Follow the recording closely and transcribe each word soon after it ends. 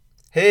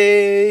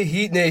Hey,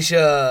 Heat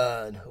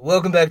Nation!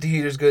 Welcome back to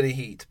Heaters Go to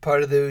Heat,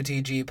 part of the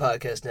OTG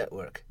Podcast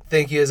Network.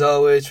 Thank you as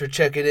always for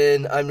checking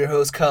in. I'm your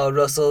host, Kyle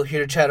Russell, here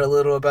to chat a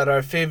little about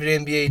our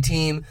favorite NBA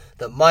team,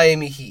 the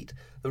Miami Heat.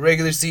 The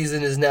regular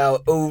season is now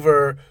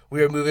over.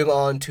 We are moving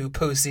on to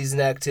postseason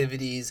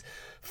activities.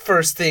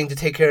 First thing to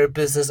take care of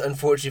business,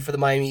 unfortunately for the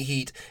Miami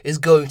Heat, is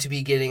going to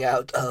be getting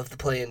out of the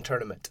play-in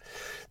tournament.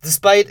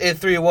 Despite a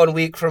 3-1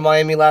 week for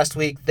Miami last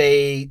week,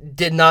 they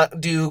did not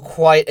do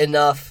quite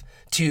enough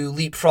to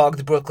leapfrog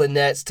the Brooklyn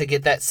Nets to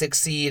get that 6th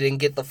seed and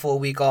get the full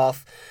week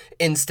off.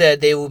 Instead,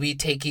 they will be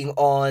taking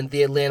on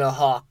the Atlanta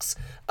Hawks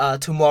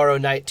tomorrow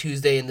night,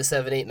 Tuesday, in the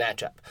 7-8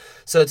 matchup.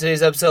 So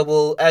today's episode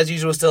will, as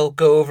usual, still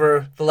go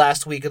over the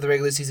last week of the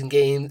regular season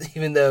games,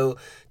 even though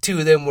two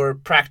of them were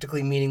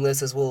practically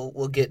meaningless, as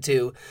we'll get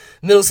to.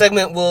 Middle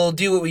segment, we'll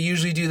do what we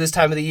usually do this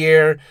time of the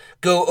year,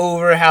 go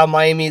over how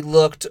Miami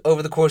looked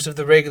over the course of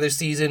the regular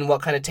season,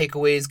 what kind of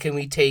takeaways can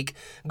we take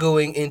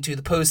going into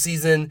the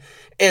postseason,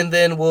 and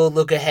then we'll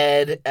look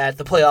ahead at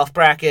the playoff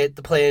bracket,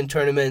 the play-in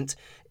tournament,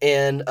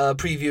 and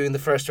previewing the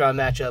first-round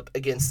matchup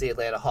against the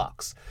Atlanta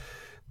Hawks.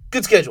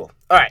 Good schedule.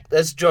 All right,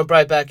 let's jump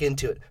right back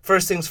into it.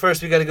 First things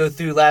first, we got to go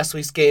through last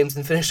week's games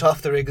and finish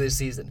off the regular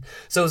season.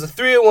 So it was a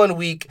 3-1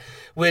 week,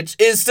 which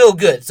is still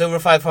good. It's over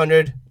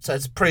 500, so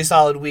it's a pretty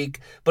solid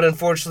week. But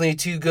unfortunately,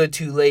 too good,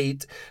 too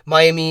late.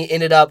 Miami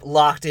ended up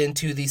locked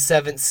into the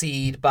 7th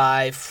seed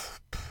by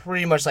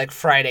pretty much like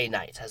Friday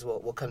night, as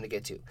we'll come to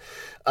get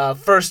to.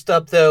 First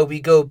up, though, we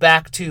go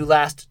back to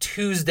last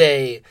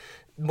Tuesday,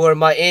 where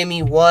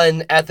Miami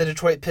won at the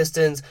Detroit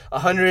Pistons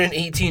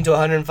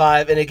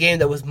 118-105 in a game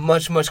that was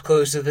much, much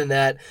closer than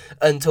that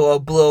until a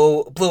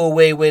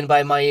blow-away win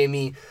by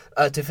Miami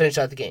to finish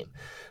out the game.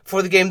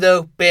 For the game,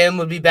 though, Bam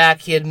would be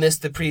back. He had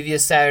missed the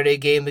previous Saturday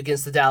game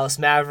against the Dallas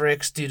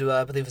Mavericks due to,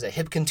 I believe it was a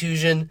hip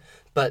contusion,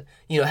 but,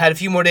 had a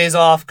few more days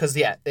off because,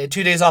 they had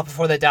 2 days off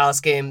before that Dallas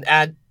game.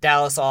 Add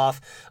Dallas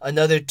off,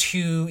 another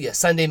 2,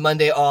 Sunday,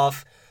 Monday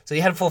off. So he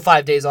had a full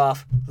 5 days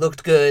off,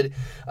 looked good,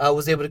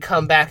 was able to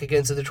come back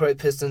against the Detroit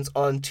Pistons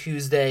on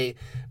Tuesday.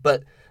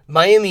 But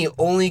Miami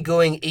only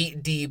going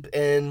 8 deep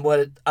in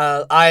what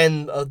I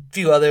and a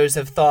few others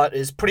have thought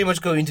is pretty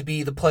much going to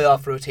be the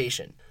playoff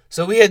rotation.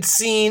 So we had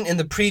seen in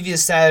the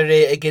previous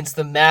Saturday against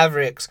the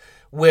Mavericks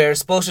where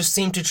Spoelstra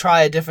seemed to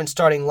try a different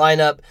starting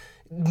lineup,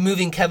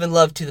 moving Kevin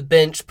Love to the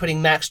bench, putting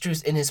Max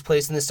Strus in his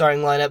place in the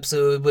starting lineup.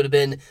 So it would have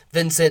been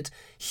Vincent,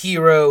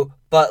 Hero,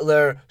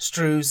 Butler,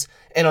 Strus,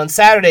 and on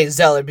Saturday,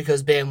 Zeller,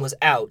 because Bam was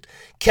out,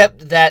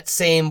 kept that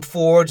same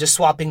 4, just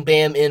swapping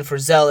Bam in for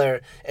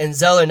Zeller, and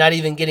Zeller not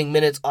even getting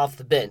minutes off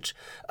the bench.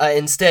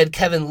 Instead,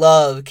 Kevin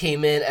Love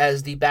came in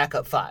as the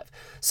backup 5.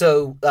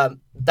 So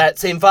that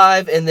same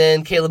 5, and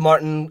then Caleb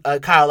Martin,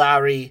 Kyle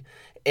Lowry,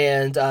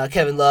 and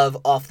Kevin Love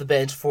off the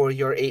bench for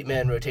your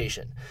 8-man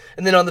rotation.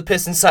 And then on the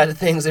Pistons side of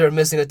things, they were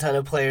missing a ton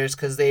of players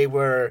because they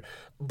were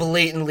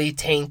blatantly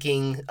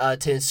tanking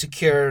to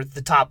secure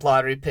the top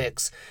lottery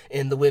picks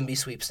in the Wemby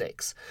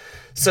sweepstakes.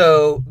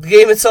 So the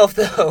game itself,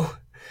 though,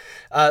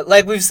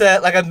 like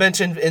I've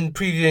mentioned in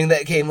previewing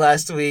that game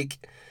last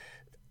week,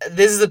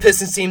 this is a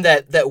Pistons team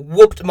that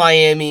whooped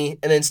Miami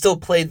and then still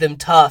played them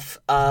tough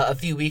a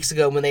few weeks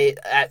ago when they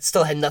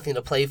still had nothing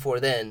to play for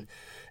then.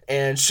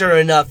 And sure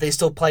enough, they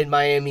still played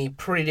Miami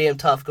pretty damn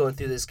tough going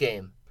through this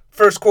game.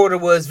 First quarter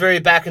was very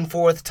back and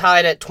forth,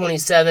 tied at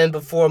 27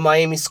 before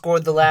Miami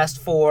scored the last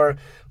 4.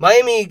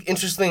 Miami,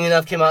 interestingly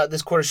enough, came out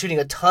this quarter shooting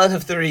a ton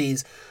of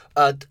threes.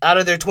 Out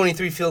of their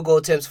 23 field goal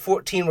attempts,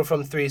 14 were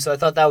from 3, so I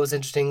thought that was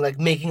interesting,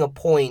 making a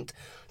point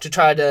to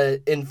try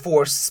to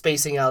enforce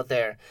spacing out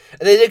there.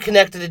 And they did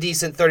connect at a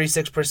decent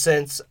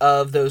 36%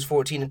 of those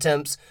 14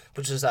 attempts,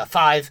 which was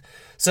 5.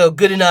 So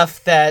good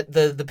enough that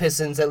the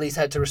Pistons at least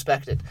had to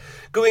respect it.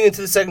 Going into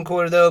the second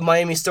quarter, though,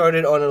 Miami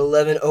started on an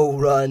 11-0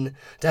 run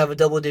to have a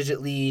double-digit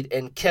lead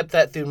and kept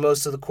that through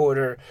most of the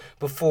quarter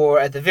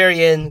before, at the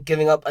very end,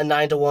 giving up a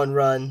 9-1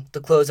 run to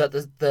close out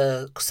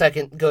the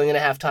second, going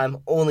into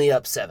halftime, only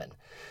up 7.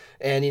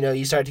 And,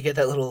 you start to get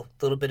that little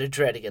bit of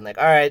dread again, all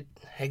right,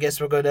 I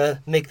guess we're going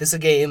to make this a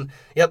game.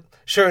 Yep,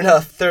 sure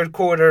enough, third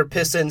quarter,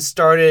 Pistons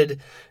started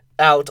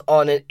out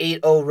on an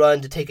 8-0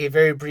 run to take a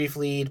very brief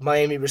lead.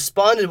 Miami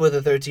responded with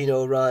a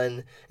 13-0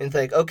 run and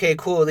think, okay,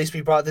 cool, at least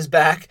we brought this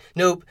back.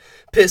 Nope.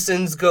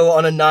 Pistons go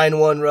on a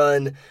 9-1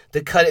 run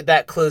to cut it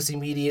back close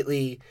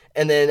immediately.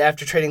 And then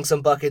after trading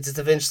some buckets, it's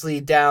eventually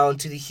down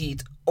to the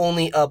Heat,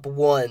 only up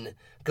 1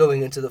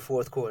 going into the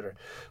fourth quarter.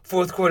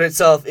 Fourth quarter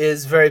itself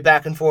is very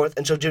back and forth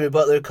until Jimmy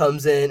Butler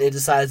comes in and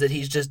decides that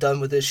he's just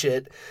done with this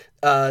shit.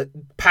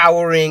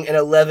 Powering an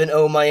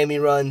 11-0 Miami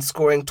run,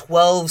 scoring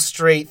 12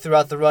 straight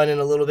throughout the run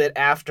and a little bit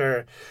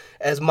after,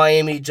 as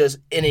Miami just,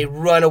 in a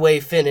runaway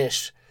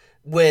finish,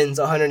 wins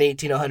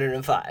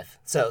 118-105.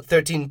 So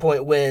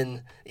 13-point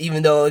win,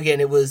 even though, again,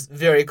 it was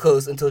very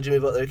close until Jimmy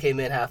Butler came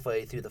in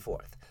halfway through the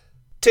fourth.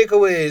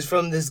 Takeaways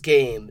from this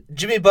game.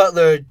 Jimmy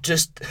Butler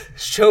just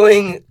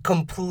showing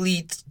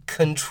complete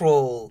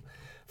control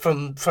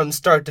from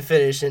start to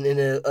finish in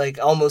a like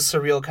almost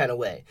surreal kind of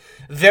way.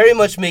 Very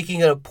much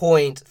making it a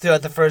point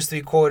throughout the first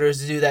 3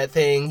 quarters to do that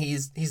thing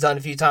he's done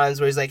a few times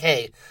where he's like,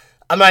 hey,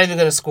 I'm not even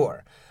going to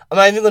score. I'm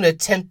not even going to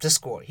attempt to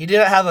score. He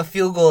didn't have a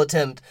field goal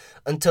attempt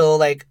until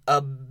like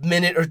a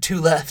minute or 2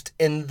 left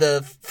in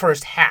the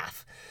first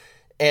half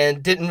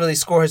and didn't really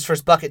score his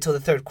first bucket till the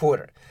third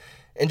quarter.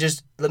 And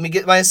just let me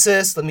get my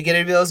assists, let me get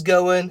everybody else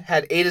going.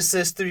 Had 8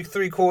 assists through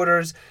 3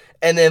 quarters.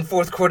 And then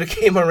fourth quarter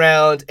came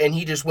around, and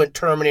he just went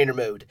Terminator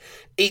mode.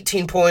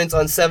 18 points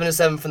on 7 of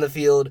 7 from the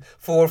field,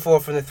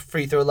 4-4 from the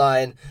free throw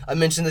line. I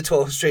mentioned the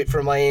 12 straight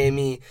for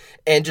Miami,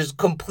 and just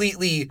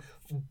completely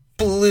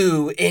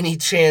blew any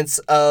chance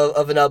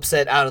of an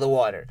upset out of the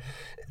water.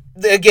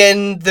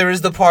 Again, there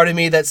is the part of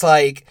me that's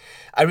like,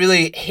 I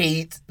really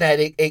hate that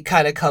it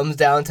kind of comes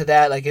down to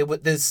that. Like,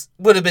 this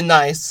would have been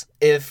nice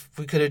if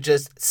we could have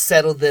just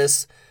settled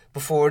this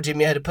before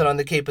Jimmy had to put on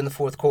the cape in the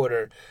fourth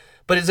quarter.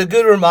 But it's a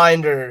good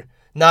reminder,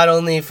 not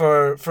only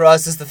for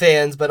us as the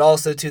fans, but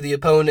also to the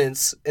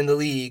opponents in the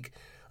league.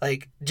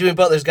 Like, Jimmy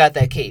Butler's got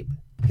that cape.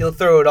 He'll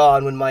throw it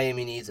on when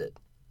Miami needs it.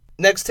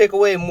 Next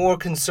takeaway, more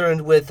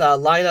concerned with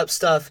lineup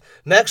stuff.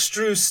 Max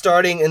Strus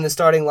starting in the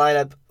starting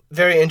lineup.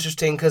 Very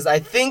interesting, because I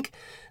think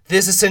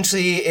this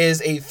essentially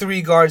is a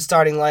 3-guard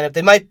starting lineup.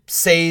 They might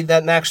say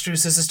that Max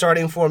Strus is a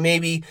starting 4,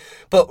 maybe.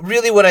 But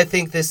really what I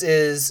think this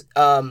is,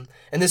 and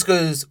this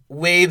goes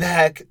way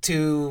back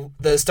to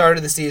the start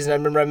of the season. I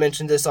remember I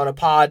mentioned this on a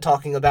pod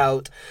talking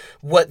about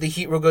what the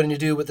Heat were going to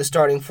do with the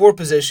starting 4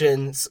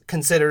 positions,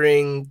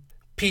 considering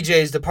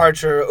PJ's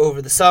departure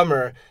over the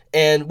summer.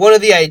 And one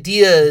of the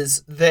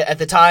ideas that at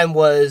the time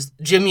was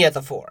Jimmy at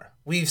the 4.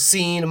 We've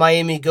seen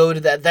Miami go to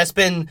that. That's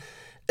been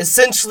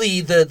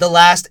essentially the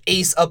last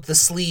ace up the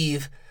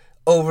sleeve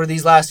over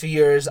these last few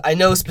years. I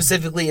know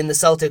specifically in the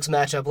Celtics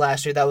matchup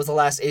last year, that was the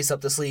last ace up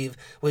the sleeve,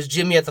 was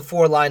Jimmy at the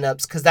 4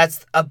 lineups, because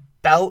that's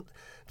about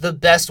the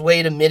best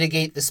way to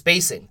mitigate the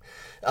spacing.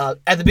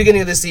 At the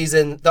beginning of the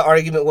season, the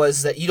argument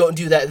was that you don't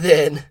do that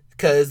then,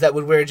 because that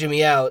would wear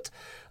Jimmy out.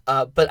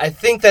 But I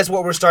think that's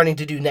what we're starting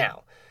to do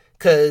now,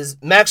 because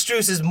Max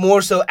Strus is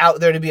more so out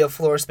there to be a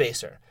floor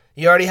spacer.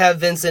 You already have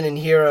Vincent and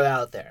Hero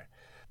out there.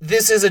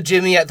 This is a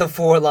Jimmy at the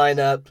 4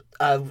 lineup,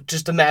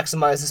 just to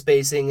maximize the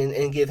spacing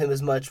and give him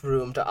as much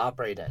room to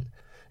operate in.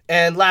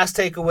 And last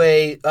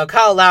takeaway,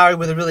 Kyle Lowry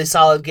with a really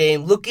solid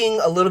game, looking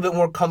a little bit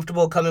more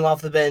comfortable coming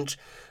off the bench.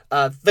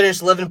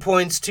 Finished 11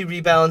 points, 2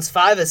 rebounds,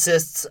 5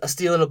 assists, a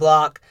steal and a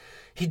block.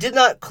 He did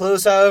not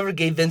close, however,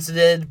 Gabe Vincent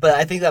did, but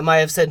I think that might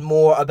have said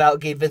more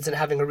about Gabe Vincent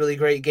having a really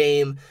great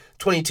game.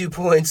 22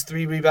 points,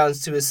 3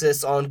 rebounds, 2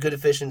 assists on good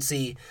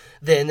efficiency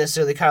than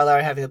necessarily Kyle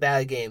Lowry having a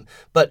bad game.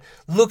 But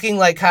looking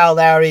like Kyle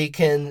Lowry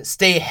can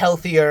stay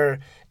healthier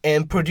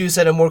and produce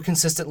at a more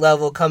consistent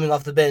level coming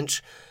off the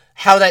bench.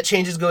 How that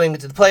changes going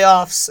into the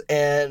playoffs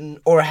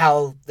or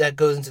how that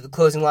goes into the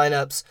closing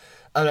lineups,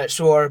 I'm not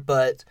sure.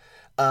 But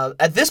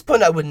at this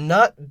point, I would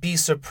not be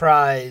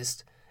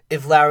surprised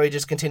if Lowry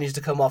just continues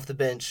to come off the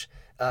bench,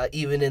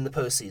 even in the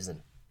postseason.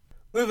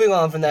 Moving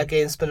on from that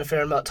game, spent a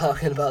fair amount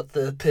talking about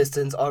the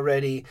Pistons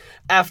already.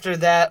 After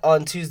that,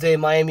 on Tuesday,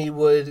 Miami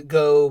would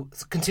go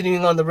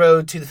continuing on the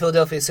road to the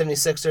Philadelphia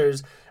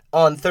 76ers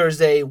on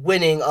Thursday,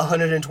 winning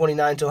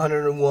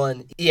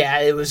 129-101.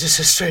 Yeah, it was just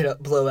a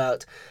straight-up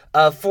blowout.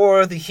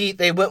 For the Heat,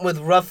 they went with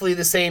roughly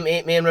the same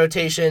 8-man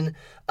rotation.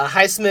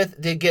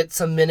 Highsmith did get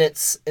some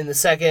minutes in the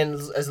second,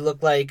 as it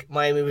looked like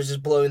Miami was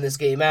just blowing this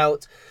game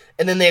out.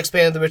 And then they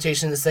expanded the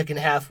rotation in the second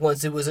half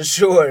once it was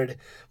assured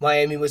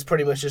Miami was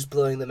pretty much just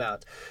blowing them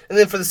out. And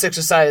then for the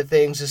Sixers side of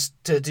things, just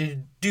to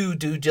do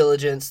due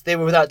diligence, they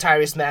were without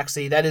Tyrese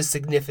Maxey. That is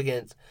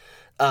significant.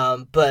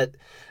 But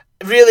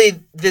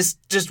really, this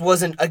just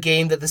wasn't a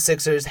game that the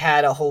Sixers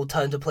had a whole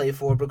ton to play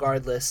for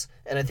regardless.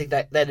 And I think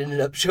that ended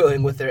up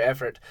showing with their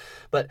effort.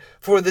 But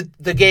for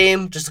the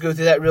game, just to go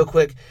through that real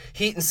quick,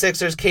 Heat and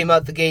Sixers came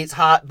out the gates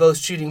hot, both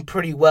shooting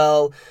pretty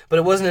well. But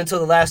it wasn't until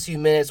the last few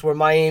minutes where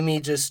Miami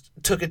just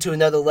took it to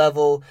another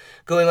level,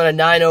 going on a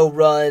 9-0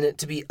 run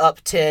to be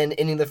up 10,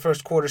 ending the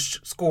first quarter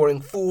scoring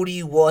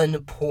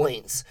 41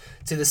 points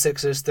to the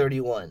Sixers'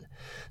 31.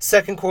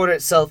 Second quarter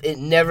itself, it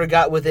never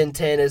got within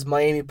 10 as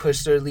Miami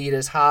pushed their lead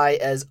as high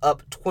as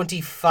up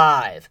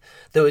 25,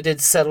 though it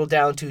did settle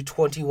down to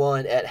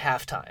 21 at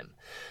halftime.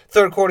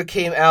 Third quarter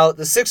came out.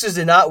 The Sixers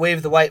did not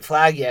wave the white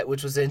flag yet,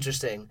 which was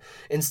interesting.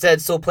 Instead,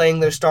 still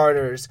playing their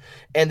starters.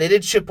 And they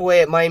did chip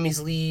away at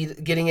Miami's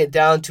lead, getting it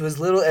down to as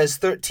little as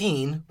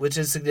 13, which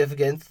is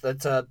significant.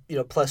 That's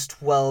plus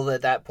 12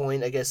 at that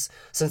point, I guess,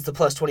 since the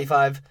plus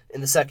 25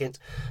 in the second.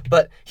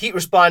 But Heat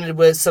responded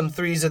with some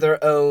threes of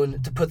their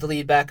own to put the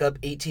lead back up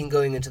 18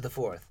 going into the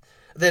fourth.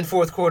 Then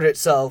fourth quarter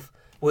itself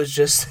was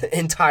just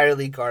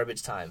entirely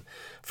garbage time.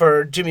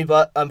 For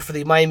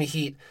the Miami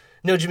Heat,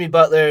 no Jimmy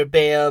Butler,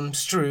 Bam,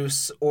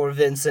 Strus, or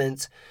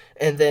Vincent.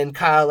 And then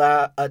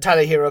Tyler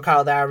Hero,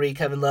 Kyle Lowry,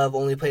 Kevin Love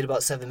only played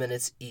about 7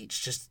 minutes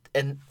each.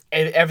 And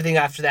everything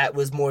after that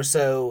was more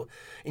so,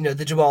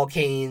 the Jamal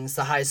Cains,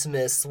 the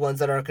Highsmiths, ones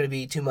that aren't going to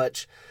be too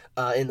much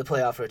in the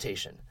playoff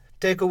rotation.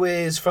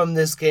 Takeaways from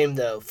this game,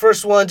 though.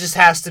 First one just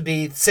has to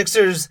be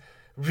Sixers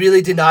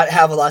really did not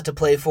have a lot to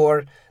play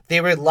for.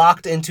 They were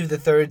locked into the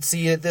 3rd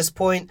seed at this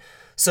point.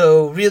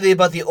 So really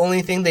about the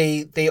only thing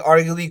they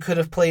arguably could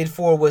have played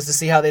for was to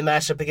see how they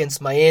matched up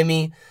against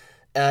Miami.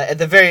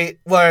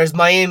 Whereas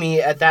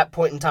Miami at that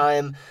point in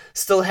time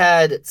still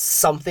had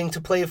something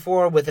to play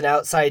for with an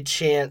outside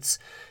chance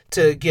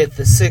to get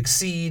the 6th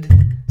seed.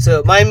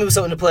 So Miami was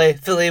something to play.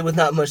 Philly with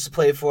not much to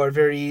play for. And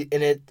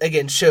it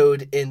again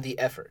showed in the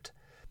effort.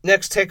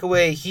 Next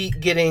takeaway, Heat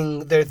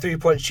getting their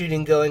 3-point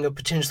shooting going at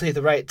potentially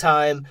the right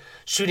time,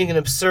 shooting an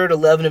absurd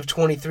 11 of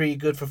 23,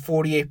 good for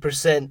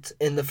 48%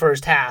 in the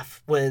first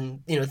half when,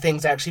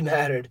 things actually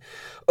mattered.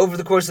 Over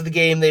the course of the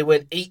game, they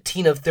went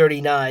 18 of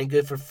 39,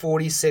 good for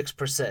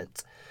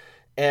 46%.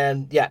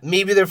 And yeah,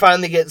 maybe they're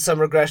finally getting some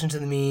regression to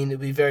the mean. It'd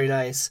be very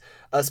nice.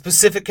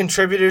 Specific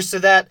contributors to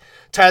that,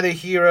 Tyler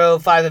Hero,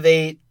 5 of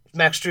 8,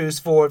 Max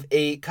Strus, 4 of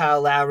 8,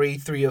 Kyle Lowry,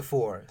 3 of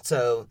 4.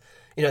 So,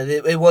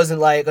 it wasn't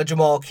like a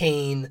Jamal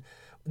Cain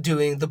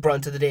doing the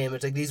brunt of the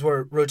damage. Like, these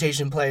were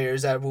rotation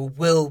players that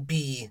will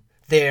be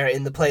there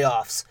in the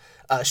playoffs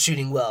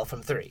shooting well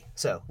from 3.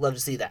 So, love to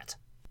see that.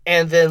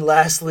 And then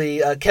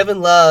lastly,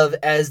 Kevin Love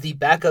as the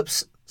backup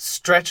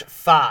stretch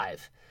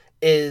 5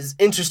 is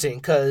interesting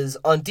because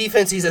on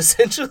defense, he's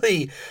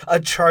essentially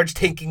a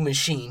charge-taking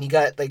machine. He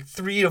got like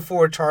 3 to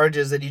 4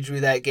 charges that he drew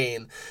that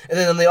game. And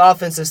then on the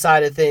offensive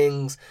side of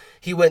things,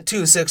 he went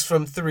 2-6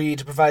 from 3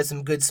 to provide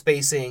some good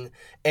spacing.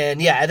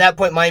 And yeah, at that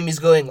point, Miami's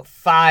going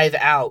 5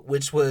 out,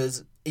 which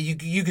was,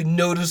 you could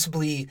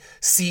noticeably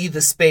see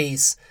the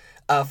space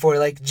for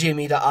like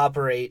Jimmy to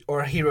operate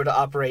or Hero to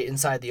operate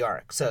inside the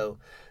arc. So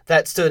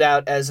that stood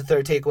out as a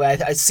third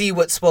takeaway. I see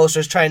what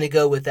Spoelstra's trying to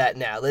go with that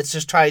now. Let's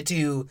just try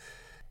to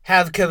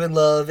have Kevin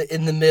Love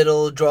in the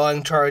middle,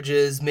 drawing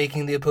charges,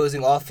 making the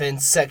opposing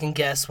offense second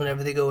guess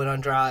whenever they go in on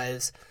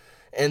drives.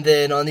 And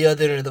then on the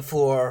other end of the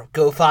floor,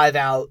 go 5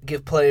 out,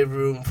 give plenty of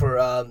room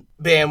for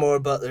Bam or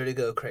Butler to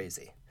go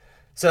crazy.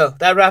 So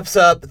that wraps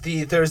up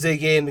the Thursday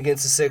game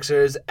against the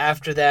Sixers.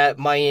 After that,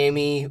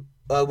 Miami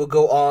will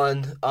go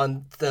on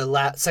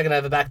the second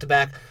half of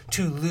back-to-back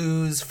to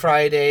lose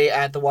Friday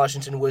at the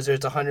Washington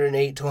Wizards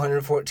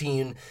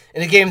 108-114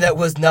 in a game that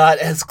was not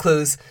as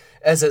close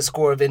as that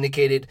score have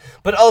indicated,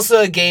 but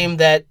also a game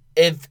that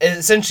it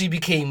essentially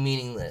became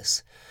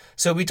meaningless.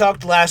 So we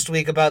talked last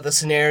week about the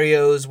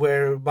scenarios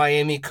where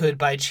Miami could,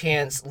 by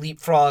chance,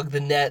 leapfrog the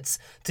Nets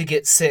to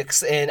get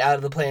 6 and out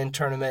of the play-in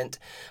tournament.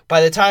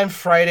 By the time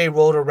Friday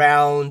rolled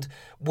around,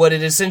 what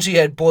it essentially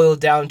had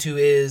boiled down to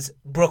is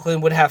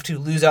Brooklyn would have to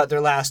lose out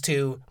their last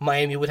 2,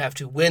 Miami would have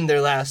to win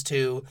their last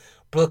 2.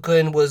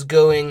 Brooklyn was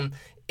going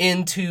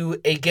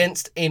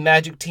against a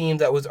Magic team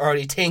that was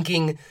already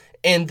tanking,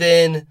 and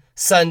then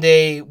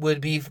Sunday would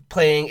be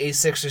playing a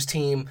Sixers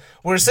team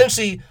where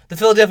essentially the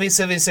Philadelphia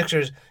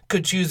 76ers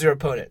could choose their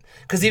opponent.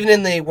 Because even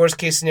in the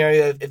worst-case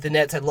scenario, if the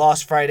Nets had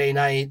lost Friday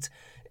night,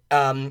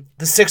 the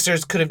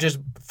Sixers could have just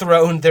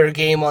thrown their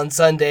game on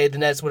Sunday. The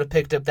Nets would have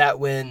picked up that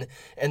win,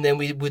 and then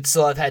we would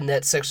still have had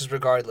Nets-Sixers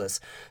regardless.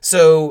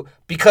 So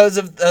because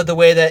of the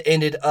way that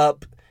ended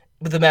up,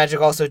 with the Magic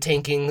also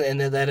tanking, and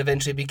that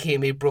eventually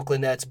became a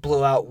Brooklyn Nets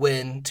blowout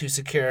win to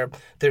secure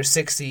their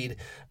 6th seed,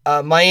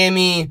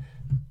 Miami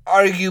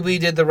arguably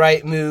did the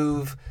right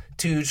move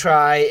to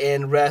try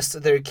and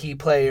rest their key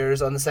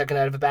players on the second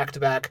night of a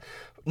back-to-back.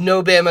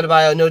 No Bam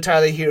Adebayo, no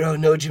Tyler Hero,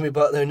 no Jimmy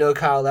Butler, no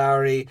Kyle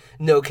Lowry,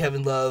 no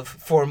Kevin Love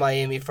for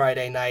Miami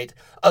Friday night.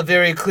 A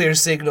very clear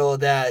signal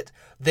that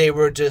they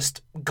were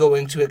just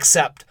going to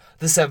accept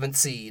the 7th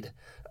seed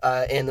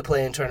and the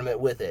play-in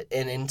tournament with it,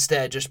 and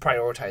instead just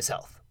prioritize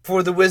health.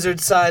 For the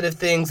Wizards side of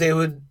things, they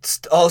would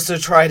also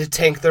try to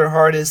tank their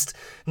hardest.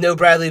 No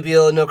Bradley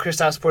Beal, no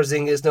Kristaps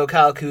Porzingis, no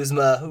Kyle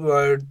Kuzma, who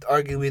are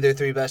arguably their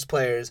 3 best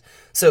players.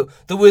 So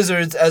the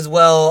Wizards as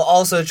well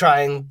also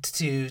trying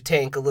to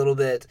tank a little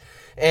bit.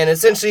 And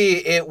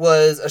essentially it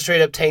was a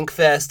straight-up tank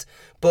fest.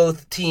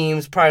 Both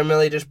teams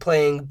primarily just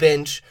playing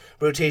bench,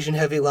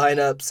 rotation-heavy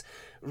lineups.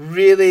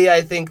 Really,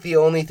 I think the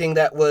only thing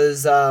that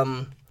was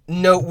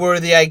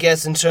noteworthy, I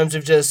guess, in terms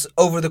of just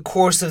over the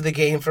course of the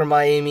game for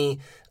Miami,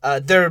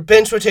 their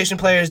bench rotation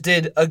players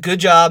did a good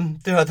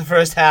job throughout the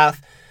first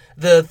half.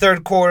 The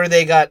third quarter,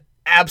 they got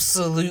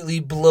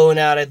absolutely blown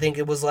out. I think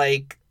it was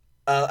like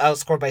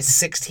outscored by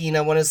 16,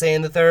 I want to say,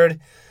 in the third.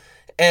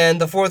 And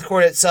the fourth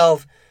quarter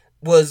itself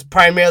was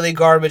primarily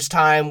garbage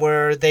time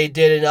where they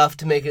did enough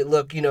to make it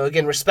look,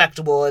 again,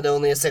 respectable and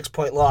only a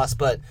 6-point loss.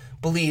 But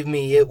believe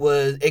me,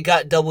 it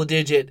got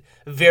double-digit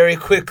very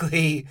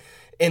quickly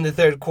in the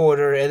third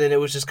quarter, and then it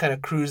was just kind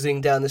of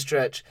cruising down the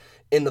stretch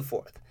in the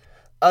fourth.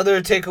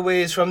 Other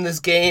takeaways from this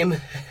game,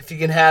 if you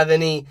can have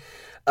any,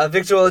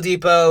 Victor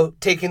Oladipo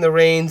taking the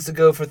reins to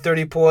go for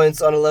 30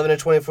 points on 11 of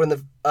 24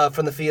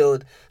 from the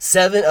field,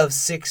 7 of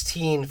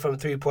 16 from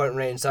 3-point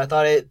range. So I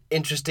thought it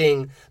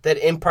interesting that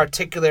in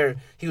particular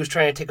he was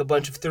trying to take a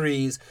bunch of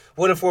threes,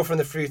 1 of 4 from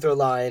the free throw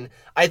line.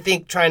 I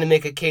think trying to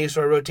make a case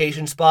for a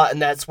rotation spot,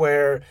 and that's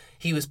where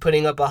he was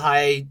putting up a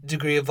high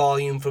degree of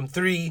volume from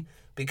 3,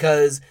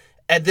 because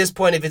at this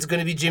point, if it's going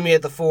to be Jimmy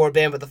at the 4,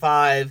 Bam at the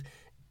 5,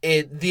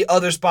 the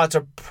other spots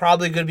are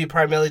probably going to be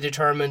primarily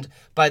determined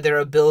by their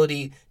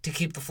ability to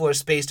keep the floor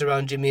spaced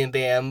around Jimmy and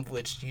Bam,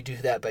 which you do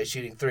that by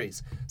shooting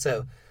threes.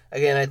 So,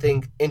 again, I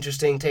think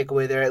interesting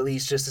takeaway there, at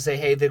least just to say,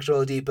 hey, Victor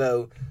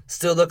Oladipo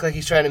still looked like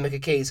he's trying to make a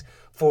case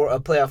for a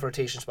playoff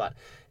rotation spot.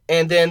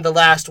 And then the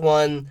last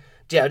one,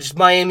 just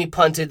Miami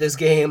punted this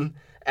game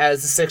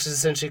as the Sixers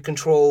essentially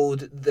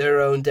controlled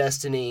their own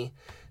destiny.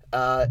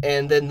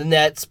 And then the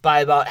Nets,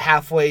 by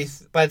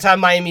the time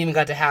Miami even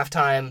got to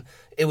halftime,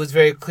 it was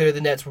very clear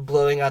the Nets were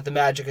blowing out the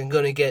Magic and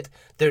going to get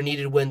their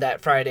needed win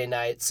that Friday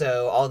night.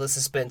 So all the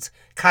suspense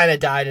kind of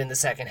died in the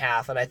second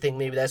half, and I think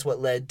maybe that's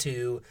what led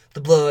to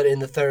the blowout in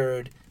the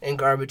third and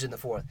garbage in the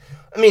fourth.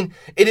 I mean,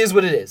 it is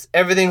what it is.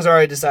 Everything's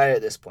already decided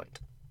at this point.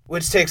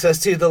 Which takes us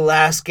to the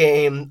last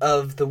game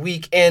of the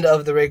week and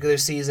of the regular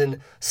season.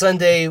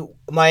 Sunday,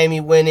 Miami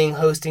winning,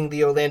 hosting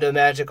the Orlando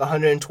Magic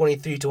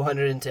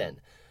 123-110.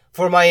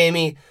 For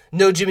Miami,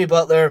 no Jimmy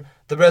Butler.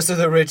 The rest of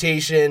the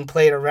rotation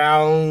played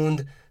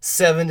around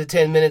 7 to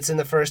 10 minutes in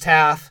the first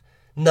half.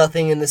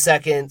 Nothing in the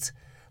second.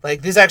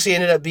 This actually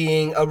ended up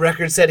being a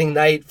record-setting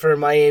night for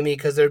Miami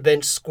because their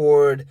bench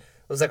scored, it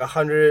was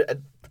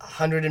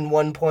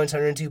 101 points,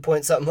 102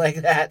 points, something like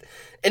that.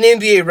 An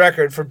NBA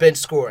record for bench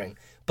scoring.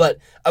 But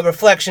a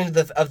reflection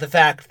of the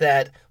fact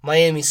that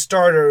Miami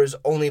starters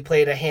only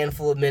played a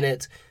handful of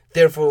minutes,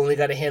 therefore only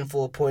got a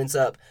handful of points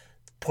up.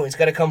 Points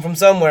got to come from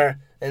somewhere,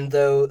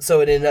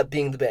 so it ended up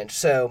being the bench.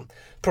 So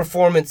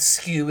performance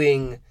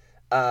skewing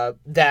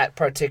that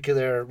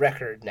particular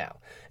record now.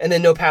 And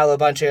then no Paolo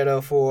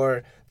Banchero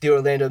for the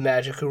Orlando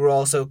Magic, who were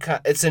also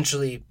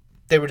essentially,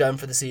 they were done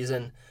for the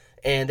season,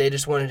 and they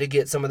just wanted to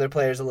get some of their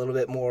players a little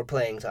bit more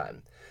playing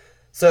time.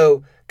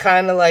 So,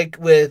 kind of like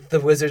with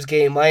the Wizards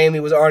game, Miami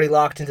was already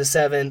locked into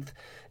 7th,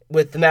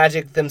 with the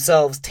Magic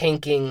themselves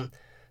tanking.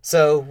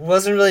 So,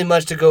 wasn't really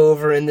much to go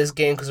over in this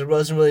game because there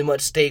wasn't really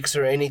much stakes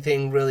or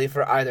anything really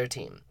for either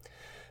team.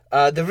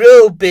 The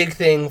real big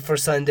thing for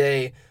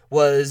Sunday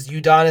was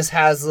Udonis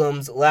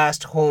Haslem's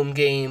last home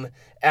game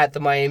at the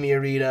Miami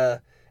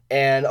Arena,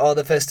 and all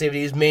the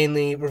festivities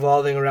mainly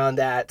revolving around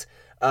that.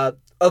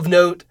 Of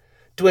note,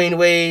 Dwayne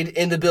Wade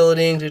in the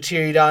building to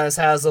cheer Udonis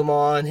Haslem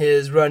on,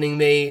 his running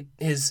mate,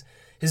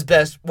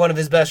 one of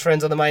his best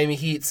friends on the Miami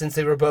Heat since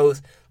they were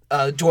both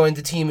joined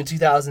the team in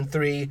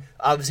 2003.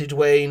 Obviously,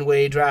 Dwayne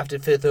Wade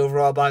drafted 5th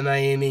overall by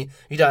Miami.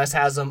 Udonis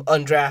Haslem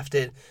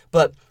undrafted,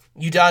 but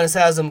Udonis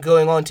Haslem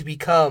going on to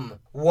become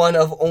one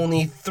of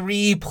only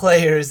 3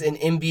 players in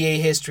NBA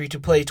history to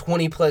play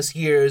 20-plus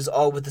years,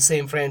 all with the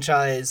same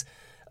franchise.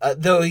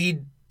 Though he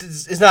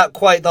is not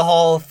quite the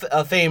Hall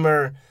of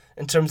Famer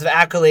in terms of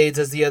accolades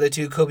as the other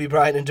two, Kobe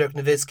Bryant and Dirk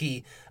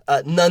Nowitzki,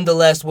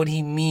 nonetheless, what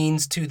he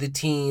means to the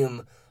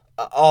team,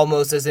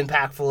 almost as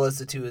impactful as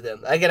the two of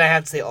them. Again, I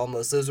have to say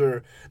almost. Those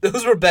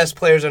were best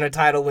players on a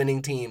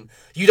title-winning team.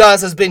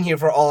 Udonis has been here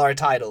for all our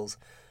titles,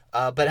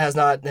 but has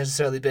not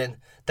necessarily been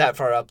that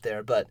far up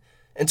there. But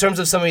in terms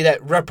of somebody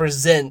that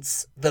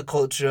represents the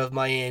culture of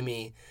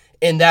Miami,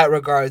 in that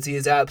regards, he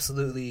is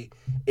absolutely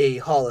a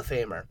Hall of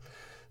Famer.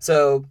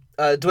 So,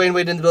 Dwayne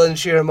Wade in the building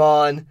to cheer him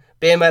on.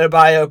 Bam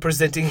Adebayo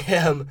presenting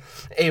him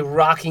a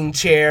rocking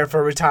chair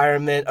for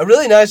retirement. A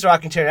really nice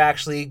rocking chair,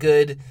 actually.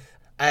 Good.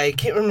 I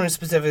can't remember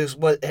specifics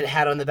what it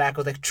had on the back,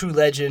 with True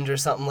Legend or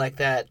something like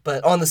that.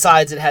 But on the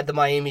sides, it had the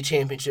Miami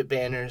Championship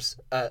banners,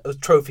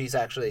 trophies,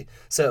 actually.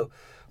 So,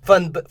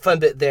 fun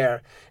bit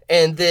there.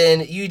 And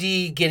then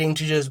UD getting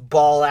to just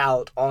ball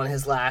out on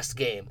his last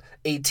game.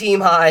 A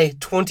team-high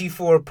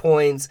 24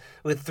 points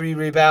with 3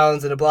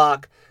 rebounds and a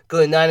block,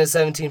 going 9 of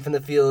 17 from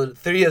the field,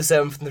 3 of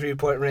 7 from the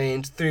 3-point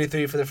range, 3 of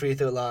 3 from the free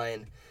throw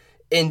line,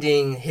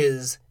 ending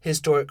his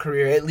historic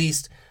career, at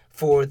least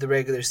for the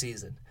regular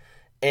season.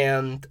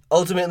 And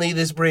ultimately,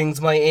 this brings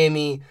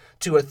Miami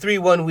to a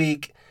 3-1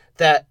 week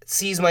that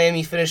sees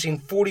Miami finishing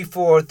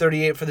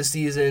 44-38 for the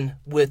season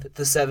with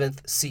the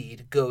 7th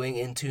seed going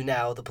into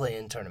now the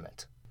play-in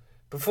tournament.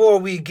 Before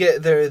we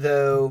get there,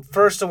 though,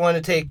 first I want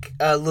to take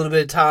a little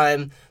bit of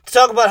time to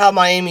talk about how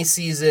Miami's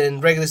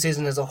regular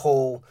season as a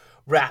whole,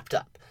 wrapped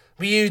up.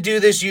 We do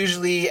this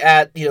usually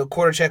at,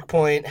 quarter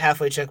checkpoint,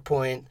 halfway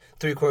checkpoint,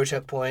 3/4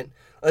 checkpoint.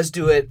 Let's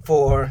do it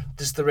for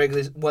just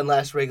one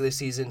last regular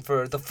season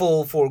for the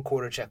full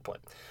 4/4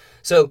 checkpoint.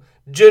 So,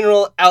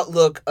 general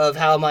outlook of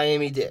how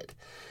Miami did.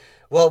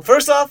 Well,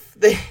 first off,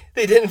 they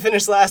didn't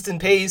finish last in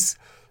pace,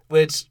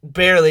 which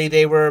barely.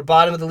 They were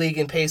bottom of the league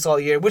in pace all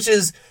year, which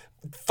is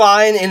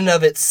fine in and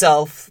of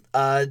itself.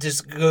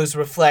 Just goes to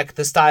reflect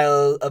the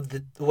style of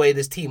the way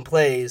this team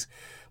plays.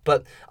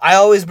 But I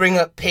always bring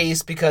up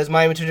pace because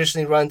Miami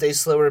traditionally runs a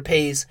slower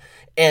pace,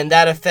 and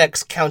that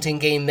affects counting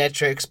game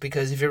metrics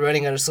because if you're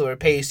running at a slower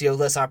pace, you have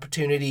less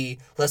opportunity,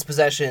 less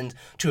possessions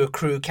to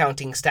accrue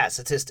counting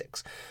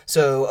statistics.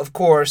 So, of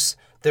course,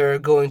 they're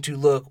going to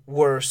look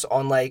worse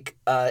on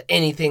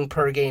anything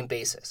per game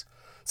basis.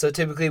 So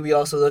typically we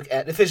also look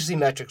at efficiency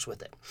metrics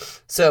with it.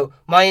 So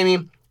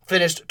Miami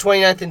finished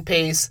 29th in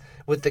pace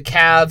with the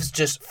Cavs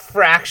just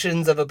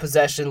fractions of a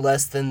possession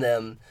less than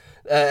them.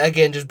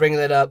 Again, just bringing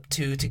that up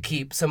to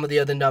keep some of the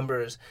other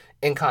numbers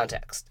in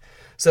context.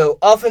 So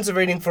offensive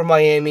rating for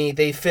Miami,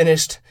 they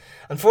finished,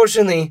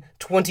 unfortunately,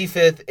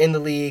 25th in the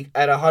league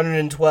at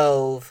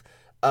 112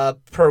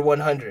 per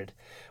 100.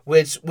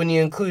 Which, when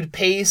you include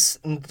pace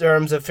in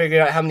terms of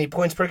figuring out how many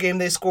points per game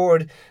they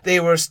scored, they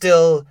were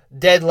still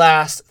dead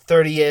last,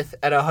 30th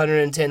at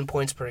 110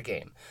 points per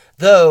game.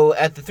 Though,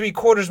 at the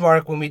 3/4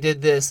 mark when we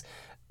did this,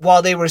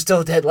 while they were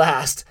still dead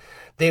last,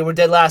 they were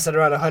dead last at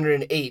around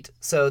 108.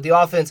 So the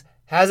offense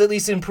has at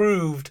least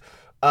improved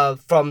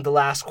from the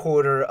last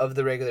quarter of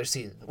the regular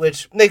season,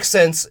 which makes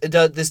sense.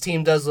 This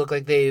team does look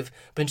like they've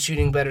been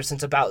shooting better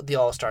since about the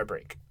All-Star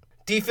break.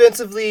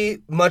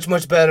 Defensively, much,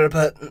 much better,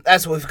 but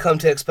that's what we've come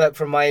to expect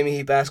from Miami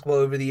Heat basketball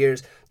over the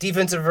years.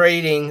 Defensive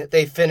rating,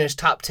 they finished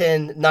top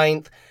 10,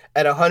 9th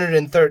at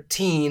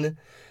 113.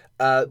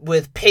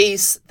 With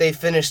pace, they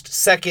finished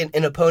second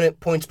in opponent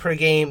points per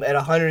game at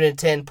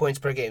 110 points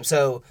per game.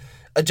 So,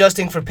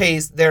 adjusting for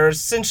pace, they're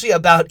essentially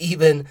about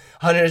even,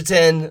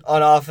 110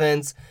 on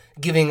offense,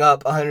 giving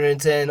up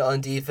 110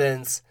 on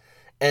defense.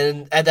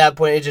 And at that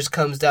point, it just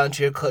comes down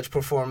to your clutch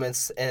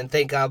performance, and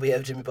thank God we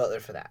have Jimmy Butler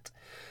for that.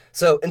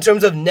 So, in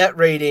terms of net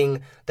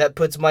rating, that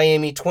puts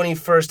Miami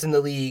 21st in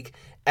the league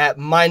at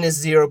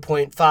minus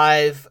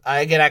 0.5.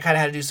 Again, I kind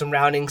of had to do some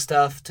rounding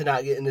stuff to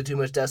not get into too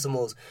much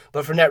decimals.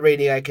 But for net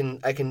rating, I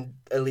can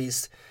at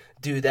least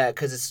do that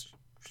because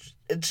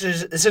it's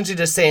just essentially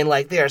just saying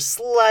like they are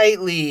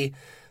slightly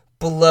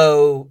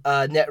below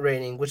net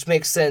rating, which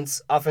makes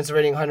sense. Offensive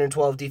rating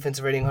 112,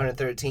 defensive rating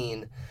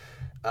 113.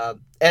 And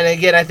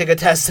again, I think a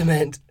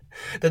testament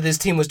that this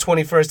team was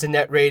 21st in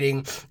net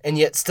rating, and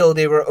yet still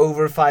they were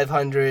over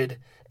 500,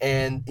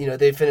 and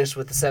they finished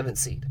with the 7th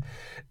seed.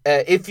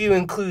 If you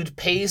include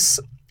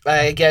pace,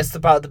 I guess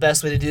about the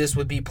best way to do this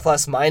would be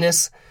plus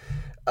minus,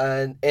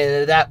 and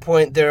at that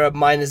point they're a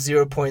minus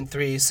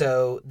 0.3,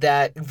 so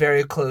that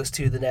very close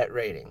to the net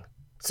rating.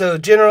 So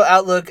general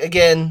outlook,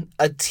 again,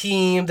 a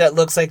team that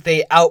looks like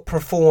they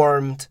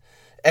outperformed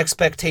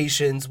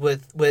expectations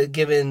with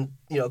given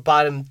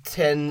bottom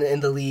 10 in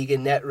the league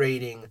in net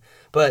rating,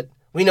 but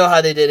we know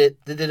how they did it.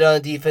 They did it on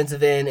the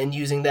defensive end and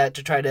using that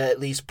to try to at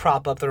least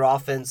prop up their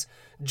offense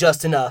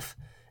just enough.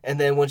 And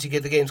then once you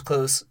get the games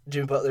close,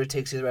 Jimmy Butler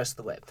takes you the rest of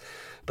the way.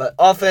 But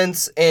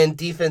offense and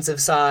defensive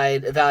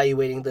side,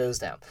 evaluating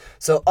those now.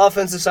 So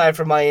offensive side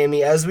for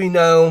Miami, as we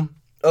know,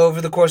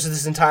 over the course of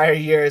this entire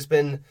year, has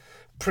been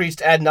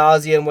preached ad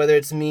nauseum, whether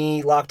it's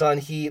me, Locked On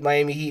Heat,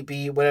 Miami Heat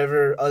Beat,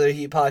 whatever other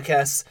Heat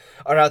podcasts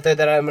are out there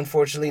that I'm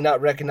unfortunately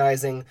not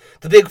recognizing.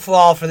 The big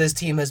flaw for this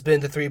team has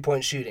been the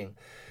three-point shooting.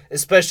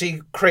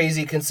 Especially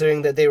crazy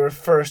considering that they were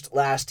first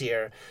last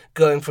year,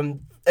 going from,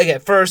 again,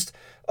 first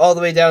all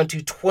the way down to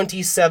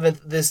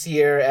 27th this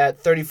year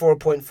at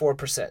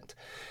 34.4%.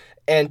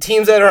 And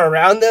teams that are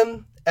around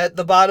them at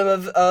the bottom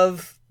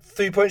of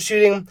three-point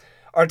shooting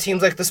are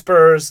teams like the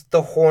Spurs,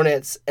 the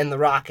Hornets, and the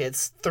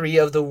Rockets, 3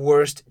 of the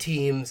worst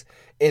teams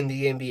in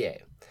the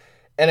NBA.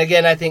 And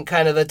again, I think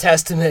kind of a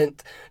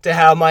testament to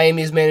how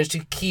Miami's managed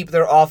to keep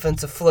their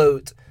offense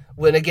afloat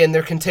when, again,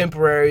 their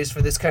contemporaries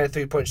for this kind of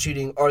three-point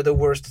shooting are the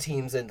worst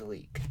teams in the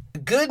league. The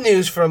good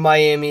news for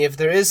Miami, if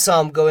there is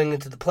some going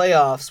into the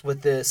playoffs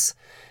with this,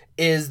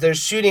 is their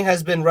shooting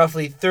has been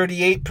roughly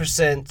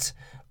 38%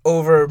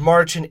 over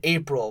March and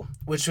April,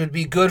 which would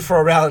be good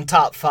for around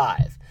top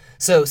 5.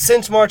 So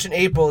since March and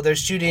April, they're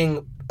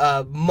shooting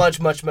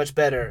much, much, much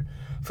better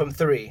from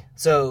 3.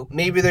 So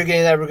maybe they're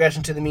getting that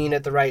regression to the mean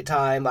at the right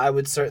time. I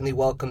would certainly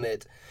welcome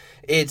it.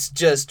 It's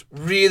just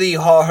really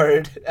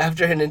hard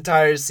after an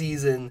entire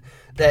season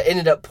that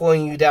ended up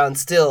pulling you down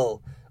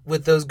still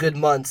with those good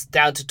months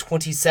down to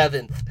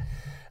 27th.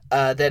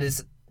 That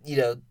is,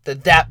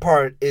 that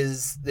part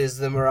is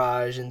the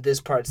mirage and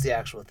this part's the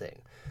actual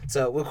thing.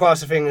 So we'll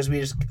cross our fingers. We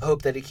just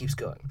hope that it keeps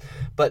going.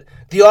 But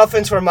the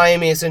offense for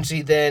Miami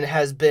essentially then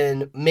has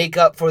been make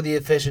up for the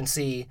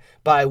efficiency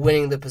by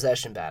winning the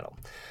possession battle.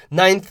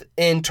 9th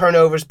in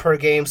turnovers per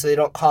game, so they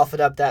don't cough it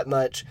up that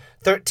much.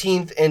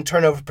 13th in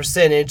turnover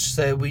percentage,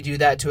 so we do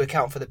that to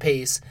account for the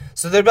pace.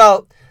 So they're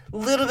about a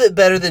little bit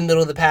better than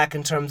middle of the pack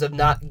in terms of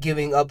not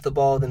giving up the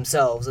ball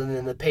themselves, and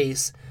then the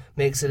pace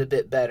makes it a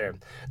bit better.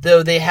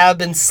 Though they have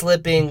been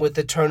slipping with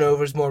the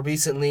turnovers more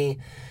recently,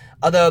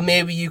 although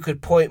maybe you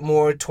could point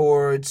more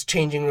towards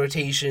changing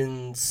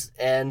rotations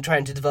and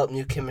trying to develop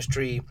new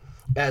chemistry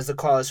as the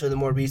cause for the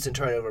more recent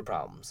turnover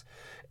problems.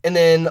 And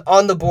then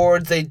on the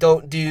boards, they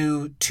don't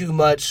do too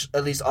much,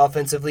 at least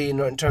offensively,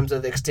 in terms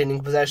of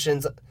extending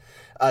possessions.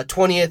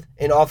 20th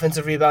in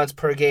offensive rebounds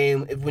per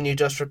game when you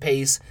adjust for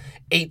pace.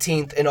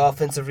 18th in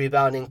offensive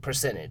rebounding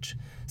percentage.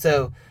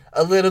 So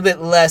a little bit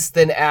less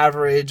than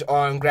average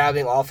on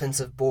grabbing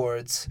offensive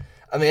boards.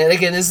 I mean,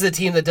 again, this is a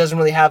team that doesn't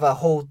really have a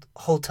whole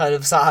ton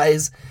of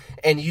size,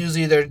 and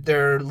usually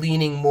they're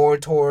leaning more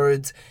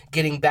towards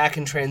getting back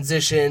in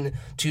transition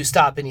to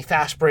stop any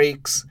fast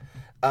breaks.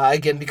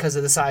 Again, because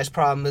of the size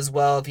problem as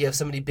well. If you have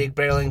somebody big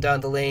barreling down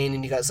the lane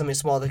and you got somebody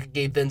small like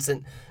Gabe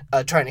Vincent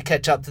trying to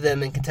catch up to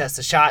them and contest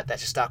a shot,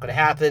 that's just not going to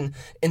happen.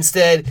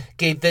 Instead,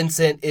 Gabe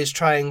Vincent is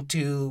trying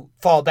to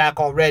fall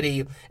back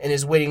already and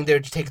is waiting there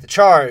to take the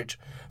charge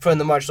from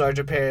the much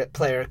larger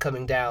player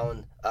coming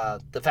down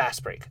the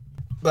fast break.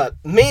 But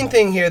main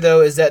thing here, though,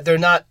 is that they're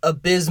not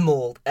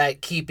abysmal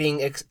at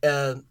keeping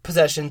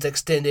possessions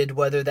extended,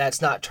 whether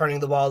that's not turning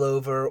the ball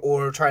over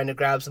or trying to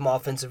grab some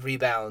offensive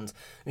rebounds,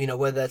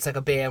 whether that's like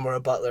a Bam or a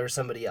Butler or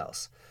somebody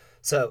else.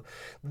 So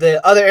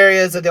the other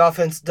areas that the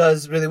offense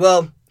does really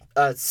well,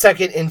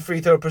 second in free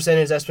throw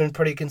percentage, that's been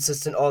pretty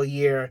consistent all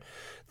year,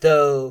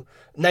 though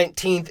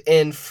 19th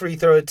in free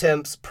throw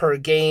attempts per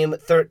game,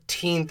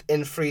 13th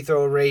in free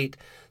throw rate,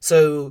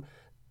 so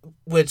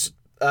which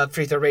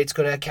free throw rate's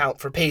going to account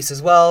for pace as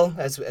well,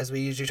 as we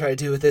usually try to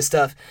do with this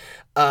stuff.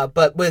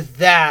 But with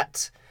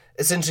that,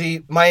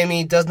 essentially,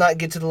 Miami does not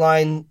get to the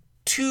line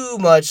too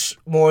much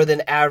more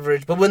than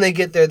average, but when they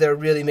get there, they're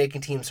really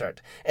making teams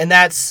hurt. And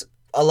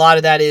a lot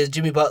of that is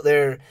Jimmy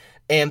Butler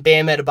and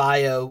Bam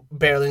Adebayo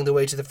barreling their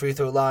way to the free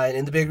throw line.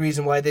 And the big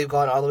reason why they've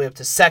gone all the way up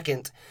to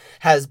second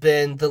has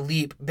been the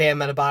leap Bam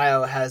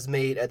Adebayo has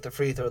made at the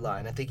free throw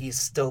line. I think he's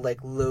still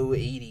like low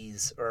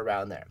 80s or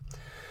around there.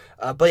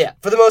 But yeah,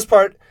 for the most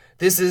part,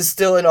 this is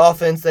still an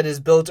offense that is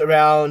built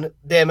around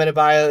Bam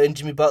Adebayo and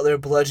Jimmy Butler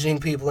bludgeoning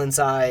people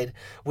inside,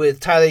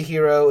 with Tyler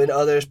Hero and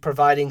others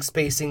providing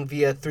spacing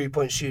via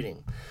three-point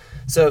shooting.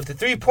 So if the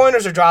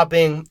three-pointers are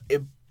dropping,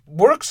 it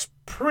works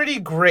pretty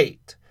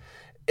great.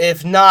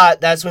 If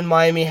not, that's when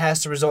Miami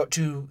has to resort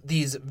to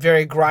these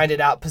very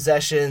grinded-out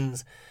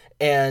possessions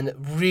and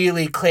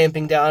really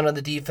clamping down on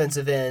the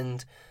defensive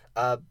end,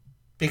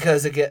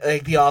 because again,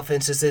 like, the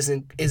offense just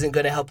isn't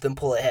going to help them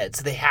pull ahead.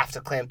 So they have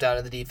to clamp down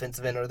on the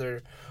defensive end, or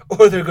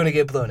they're going to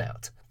get blown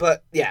out.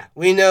 But yeah,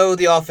 we know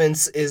the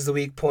offense is the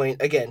weak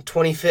point. Again,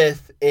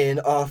 25th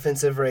in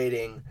offensive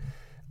rating.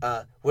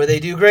 Where they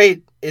do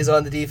great is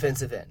on the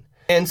defensive end.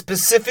 And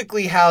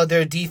specifically how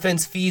their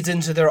defense feeds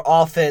into their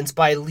offense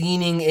by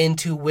leaning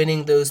into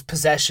winning those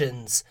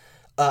possessions.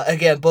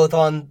 Again, both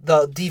on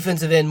the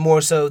defensive end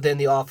more so than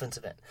the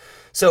offensive end.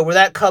 So where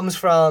that comes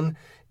from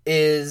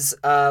is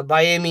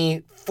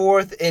Miami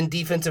 4th in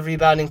defensive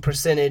rebounding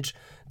percentage,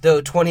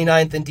 though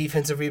 29th in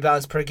defensive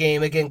rebounds per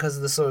game, again because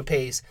of the slower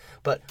pace,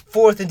 but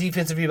 4th in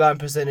defensive rebound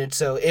percentage.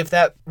 So if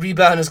that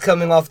rebound is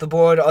coming off the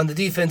board on the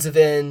defensive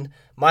end,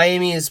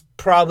 Miami is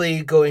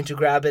probably going to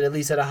grab it, at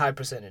least at a high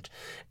percentage.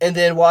 And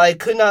then while I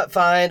could not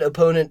find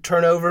opponent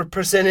turnover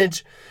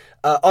percentage,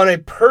 on a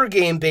per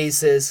game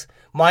basis,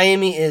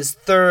 Miami is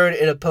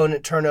 3rd in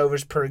opponent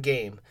turnovers per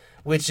game,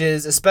 which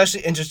is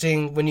especially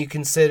interesting when you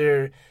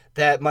consider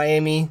that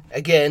Miami,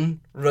 again,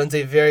 runs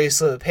a very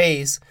slow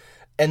pace,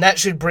 and that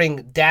should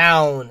bring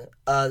down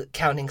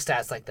counting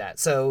stats like that.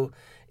 So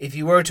if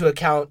you were to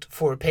account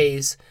for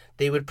pace,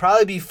 they would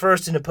probably be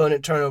 1st in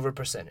opponent turnover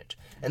percentage.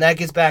 And that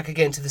gets back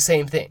again to the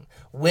same thing.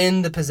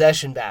 Win the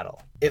possession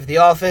battle. If the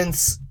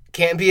offense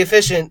can't be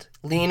efficient,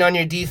 lean on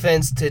your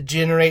defense to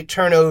generate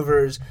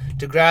turnovers,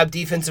 to grab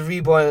defensive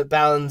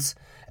rebounds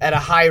at a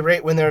high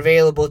rate when they're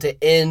available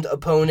to end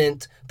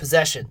opponent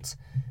possessions,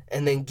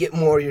 and then get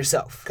more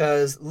yourself.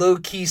 Because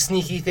low-key,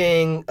 sneaky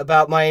thing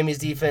about Miami's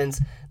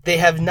defense, they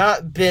have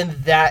not been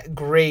that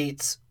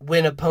great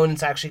when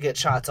opponents actually get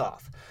shots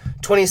off.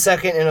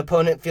 22nd in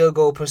opponent field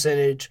goal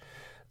percentage,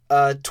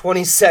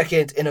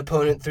 22nd in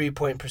opponent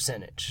three-point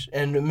percentage.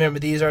 And remember,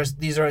 these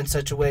are in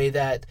such a way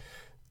that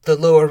the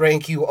lower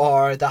rank you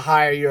are, the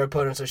higher your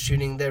opponents are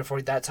shooting,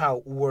 therefore that's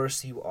how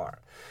worse you are.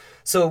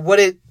 So what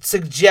it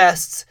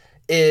suggests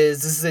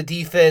is this is a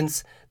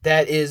defense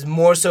that is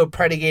more so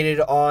predicated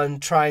on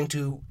trying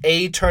to,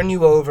 A, turn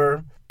you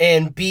over,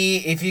 and B,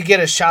 if you get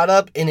a shot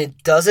up and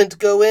it doesn't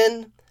go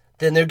in,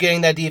 then they're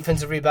getting that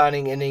defensive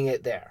rebounding, ending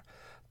it there.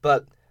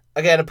 But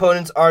again,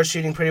 opponents are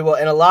shooting pretty well,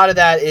 and a lot of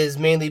that is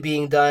mainly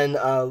being done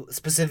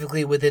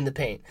specifically within the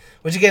paint,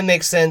 which again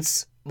makes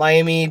sense.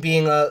 Miami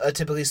being a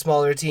typically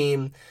smaller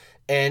team,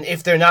 and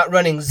if they're not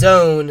running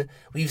zone,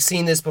 we've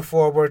seen this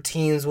before where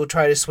teams will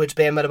try to switch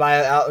Bam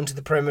Adebayo out into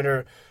the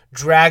perimeter,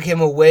 drag him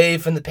away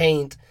from the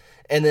paint,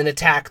 and then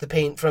attack the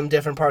paint from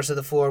different parts of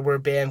the floor where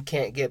Bam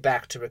can't get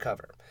back to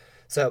recover.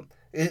 So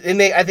I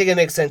think it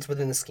makes sense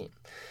within the scheme.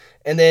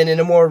 And then in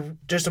a more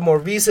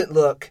recent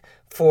look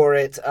for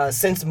it,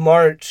 since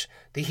March,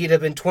 the Heat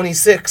have been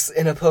 26th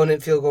in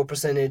opponent field goal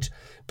percentage,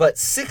 but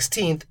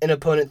 16th in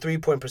opponent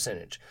three-point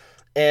percentage.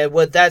 And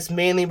what that's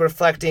mainly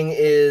reflecting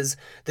is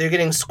they're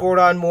getting scored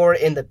on more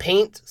in the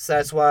paint, so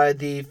that's why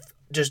the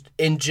just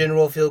in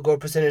general field goal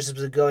percentage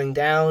is going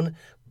down.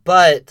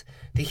 But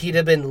the Heat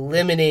have been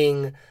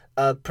limiting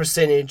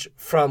percentage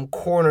from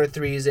corner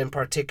threes in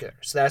particular.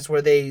 So that's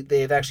where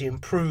they've actually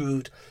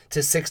improved to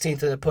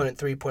 16th in opponent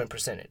three-point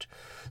percentage.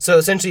 So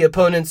essentially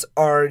opponents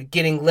are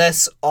getting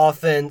less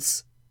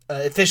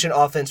efficient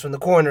offense from the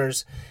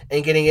corners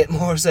and getting it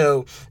more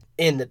so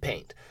in the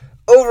paint.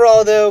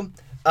 Overall, though,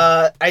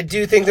 I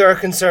do think there are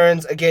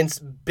concerns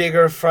against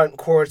bigger front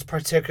courts,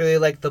 particularly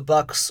like the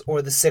Bucks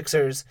or the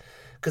Sixers,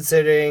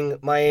 considering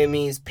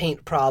Miami's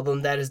paint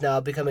problem that has now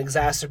become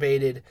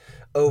exacerbated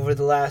over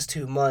the last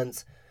 2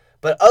 months.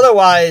 But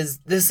otherwise,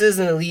 this is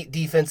an elite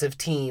defensive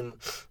team,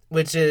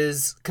 which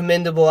is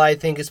commendable, I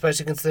think,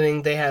 especially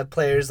considering they have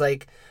players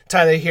like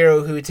Tyler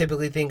Hero, who we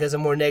typically think as a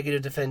more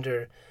negative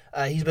defender,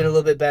 He's been a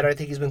little bit better. I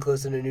think he's been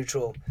closer to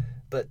neutral.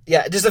 But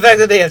yeah, just the fact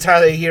that they have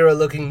Tyler Hero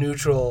looking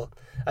neutral,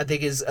 I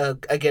think is,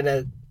 again,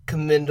 a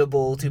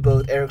commendable to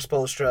both Eric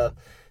Spoelstra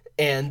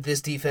and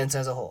this defense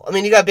as a whole. I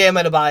mean, you got Bam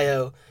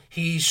Adebayo.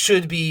 He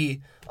should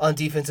be on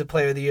Defensive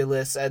Player of the Year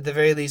list, at the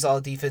very least,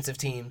 all defensive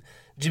team.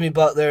 Jimmy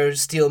Butler,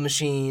 steel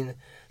machine,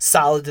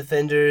 solid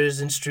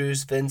defenders in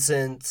Strus,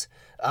 Vincent,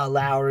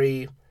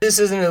 Lowry. This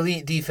is an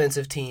elite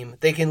defensive team.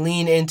 They can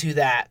lean into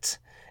that,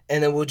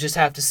 and then we'll just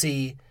have to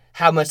see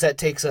how much that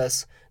takes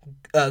us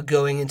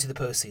going into the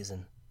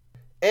postseason.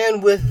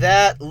 And with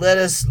that, let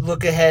us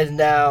look ahead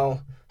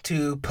now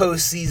to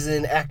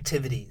postseason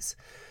activities.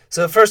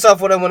 So first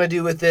off, what I want to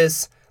do with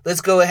this,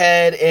 let's go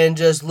ahead and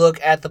just look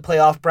at the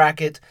playoff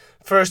bracket.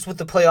 First with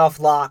the playoff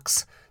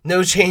locks.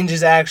 No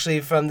changes actually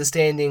from the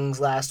standings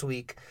last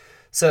week.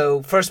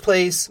 So first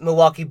place,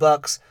 Milwaukee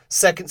Bucks.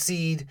 Second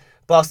seed,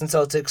 Boston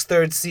Celtics.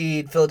 Third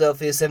seed,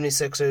 Philadelphia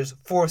 76ers.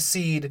 Fourth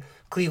seed,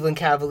 Cleveland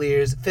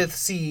Cavaliers. Fifth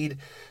seed,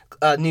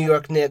 New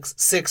York Knicks.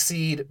 Sixth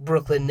seed,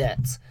 Brooklyn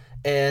Nets.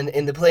 And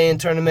in the play-in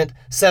tournament,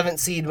 7th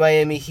seed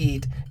Miami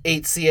Heat,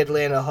 8th seed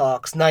Atlanta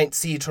Hawks, 9th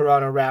seed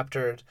Toronto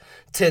Raptors,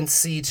 10th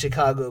seed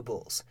Chicago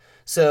Bulls.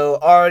 So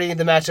already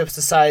the matchups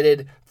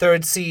decided,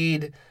 3rd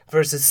seed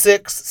versus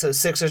 6th, so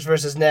Sixers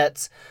versus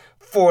Nets,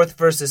 4th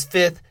versus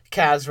 5th,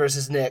 Cavs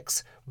versus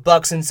Knicks.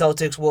 Bucks and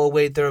Celtics will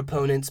await their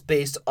opponents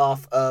based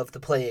off of the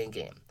play-in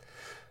game.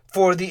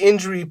 For the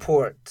injury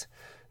report,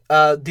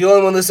 the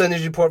only one listed on the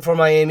injury report for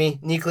Miami,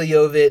 Nikola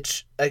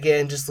Jovic,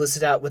 again, just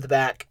listed out with the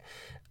back.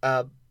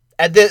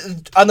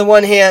 On the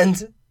one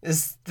hand,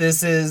 this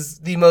is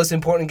the most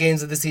important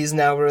games of the season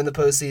now. We're in the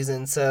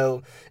postseason,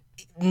 so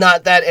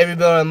not that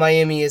everybody in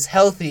Miami is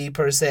healthy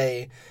per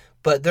se,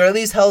 but they're at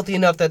least healthy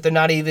enough that they're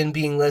not even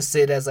being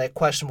listed as like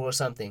questionable or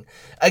something.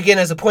 Again,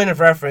 as a point of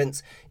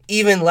reference,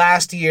 even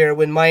last year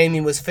when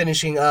Miami was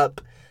finishing up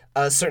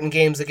certain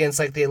games against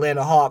like the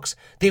Atlanta Hawks,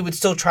 they would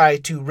still try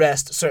to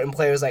rest certain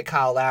players like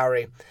Kyle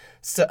Lowry,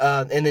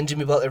 and then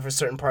Jimmy Butler for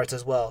certain parts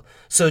as well.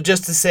 So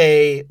just to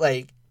say,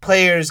 like,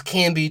 players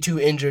can be too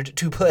injured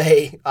to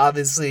play,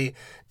 obviously,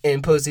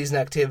 in postseason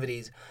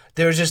activities.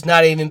 They're just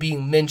not even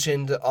being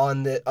mentioned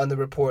on the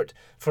report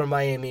for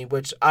Miami,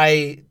 which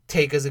I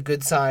take as a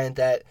good sign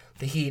that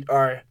the Heat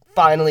are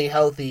finally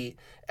healthy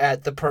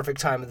at the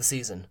perfect time of the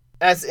season.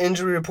 As the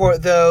injury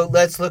report, though,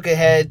 let's look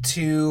ahead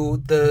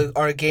to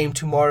our game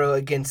tomorrow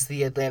against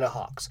the Atlanta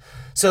Hawks.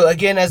 So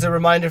again, as a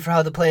reminder for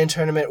how the play-in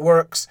tournament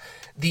works,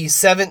 the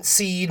 7th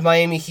seed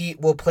Miami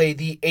Heat will play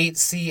the 8th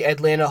seed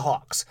Atlanta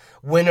Hawks.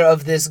 Winner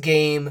of this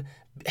game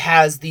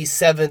has the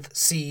 7th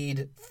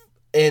seed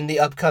in the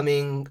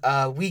upcoming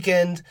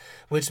weekend,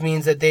 which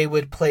means that they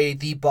would play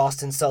the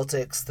Boston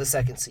Celtics, the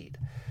 2nd seed.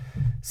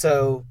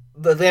 So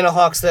the Atlanta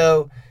Hawks,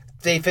 though,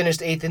 they finished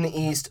 8th in the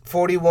East,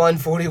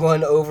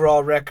 41-41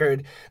 overall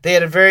record. They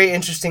had a very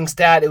interesting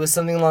stat. It was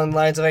something along the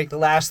lines of like the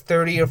last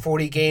 30 or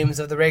 40 games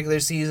of the regular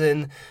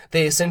season,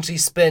 they essentially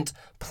spent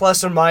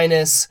plus or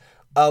minus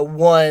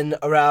one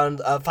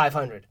around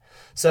 500.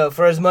 So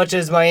for as much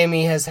as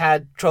Miami has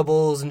had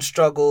troubles and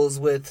struggles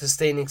with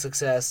sustaining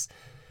success,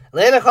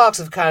 Atlanta Hawks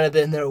have kind of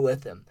been there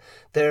with them.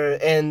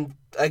 And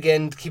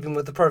again, keeping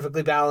with the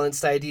perfectly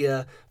balanced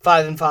idea,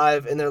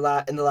 5-5 in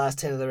the last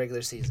 10 of the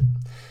regular season.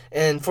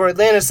 And for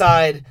Atlanta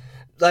side,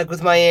 like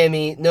with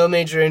Miami, no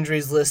major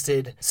injuries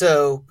listed,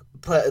 so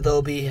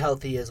they'll be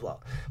healthy as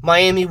well.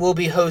 Miami will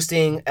be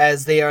hosting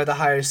as they are the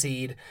higher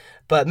seed,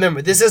 but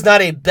remember, this is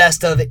not a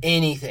best of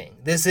anything.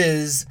 This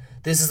is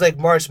like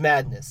March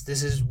Madness.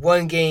 This is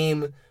one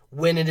game,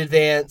 win in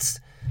advance.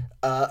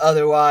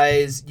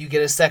 Otherwise, you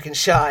get a second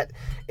shot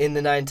in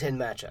the 9-10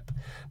 matchup.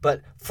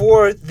 But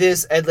for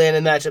this Atlanta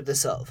matchup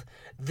itself,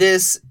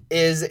 this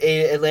is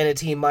a Atlanta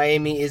team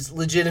Miami is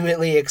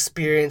legitimately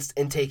experienced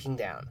in taking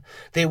down.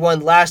 They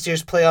won last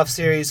year's playoff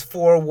series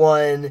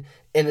 4-1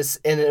 in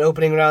an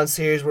opening round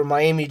series where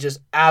Miami just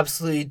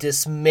absolutely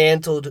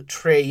dismantled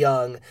Trae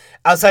Young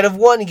outside of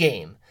one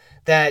game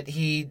that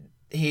he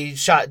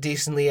shot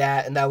decently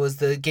at, and that was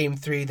the game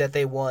 3 that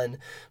they won.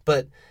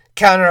 But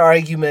counter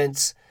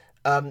arguments,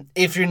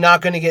 if you're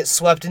not going to get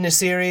swept in a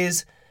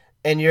series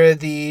and you're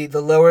the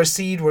lower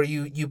seed where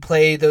you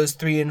play those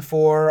 3 and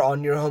 4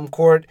 on your home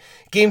court,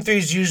 game 3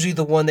 is usually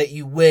the one that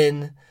you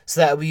win,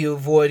 so that way you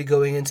avoid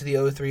going into the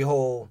 0-3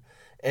 hole.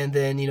 And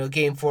then,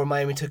 game 4,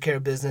 Miami took care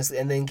of business,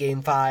 and then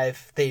game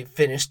 5, they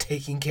finished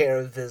taking care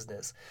of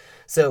business.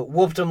 So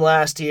whooped them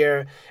last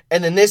year.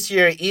 And then this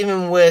year,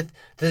 even with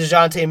the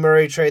DeJounte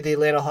Murray trade the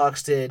Atlanta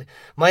Hawks did,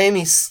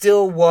 Miami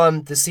still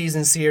won the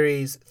season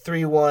series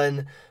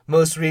 3-1,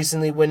 most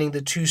recently winning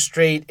the 2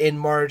 straight in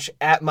March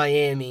at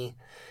Miami.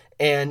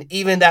 And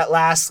even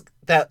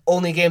that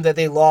only game that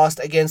they lost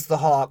against the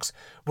Hawks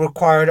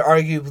required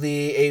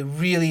arguably a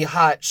really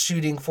hot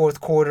shooting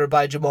fourth quarter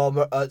by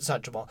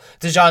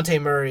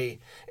DeJounte Murray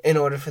in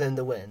order for them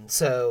to win.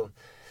 So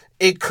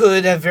it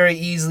could have very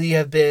easily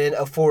have been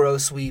a 4-0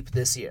 sweep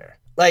this year.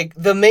 Like,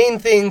 the main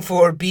thing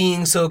for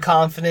being so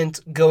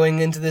confident going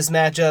into this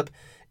matchup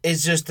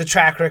is just the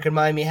track record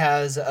Miami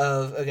has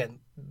of, again,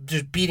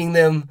 just beating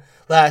them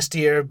last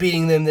year,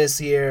 beating them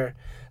this year.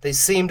 They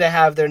seem to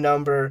have their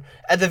number.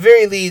 At the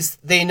very least,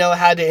 they know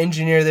how to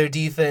engineer their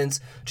defense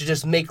to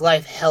just make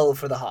life hell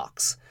for the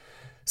Hawks.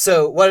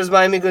 So what is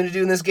Miami going to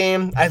do in this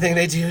game? I think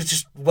they do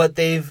just what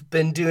they've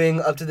been doing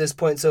up to this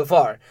point so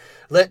far.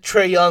 Let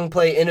Trae Young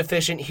play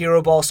inefficient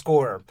hero ball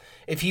scorer.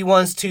 If he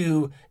wants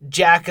to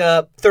jack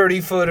up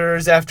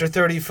 30-footers after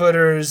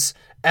 30-footers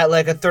at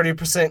like a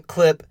 30%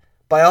 clip,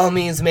 by all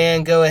means,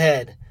 man, go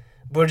ahead.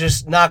 We're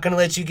just not going to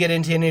let you get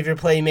into any of your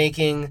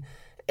playmaking,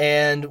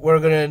 and we're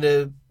going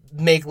to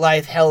make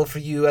life hell for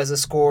you as a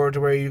scorer to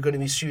where you're going to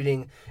be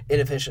shooting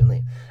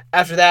inefficiently.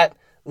 After that,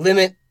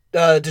 limit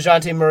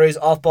DeJounte Murray's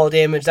off-ball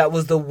damage. That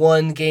was the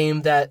one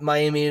game that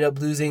Miami ended up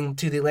losing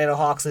to the Atlanta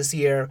Hawks this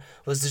year,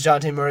 was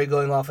DeJounte Murray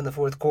going off in the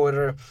fourth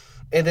quarter.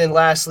 And then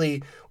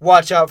lastly,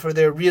 watch out for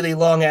their really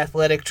long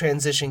athletic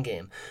transition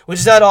game, which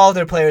is not all of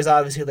their players,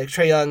 obviously. Like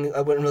Trae Young,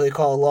 I wouldn't really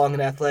call long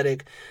and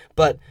athletic,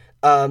 but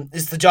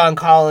it's the John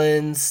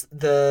Collins,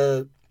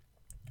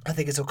 I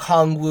think it's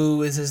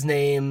Okongwu is his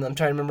name. I'm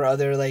trying to remember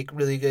other like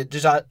really good,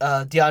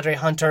 DeAndre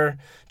Hunter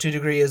to a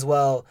degree as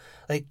well.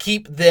 Like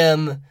keep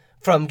them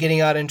from getting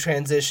out in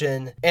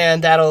transition,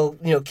 and that'll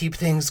keep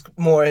things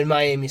more in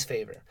Miami's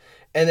favor.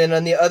 And then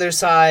on the other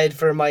side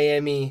for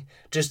Miami,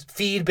 just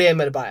feed Bam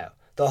Adebayo.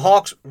 The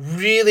Hawks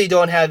really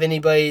don't have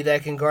anybody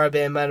that can guard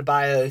Bam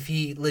Adebayo if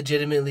he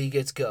legitimately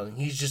gets going.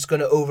 He's just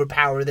going to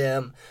overpower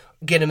them,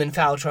 get them in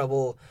foul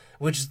trouble,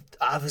 which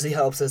obviously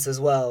helps us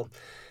as well.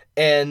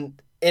 And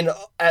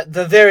at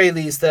the very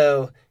least,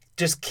 though,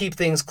 just keep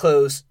things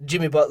close.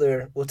 Jimmy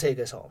Butler will take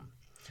us home.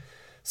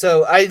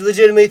 So I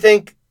legitimately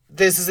think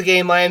this is a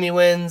game Miami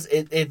wins.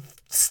 It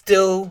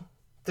still,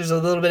 there's a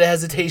little bit of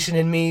hesitation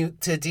in me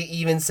to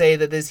even say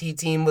that this Heat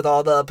team with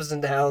all the ups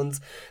and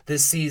downs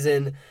this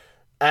season,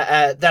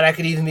 that I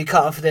could even be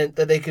confident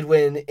that they could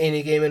win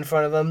any game in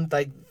front of them.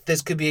 Like,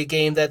 this could be a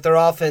game that their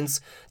offense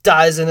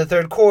dies in the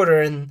third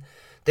quarter and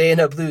they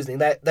end up losing.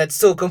 That's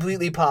still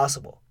completely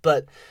possible.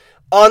 But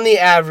on the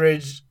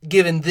average,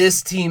 given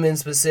this team in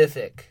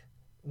specific,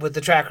 with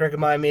the track record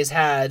Miami has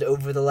had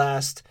over the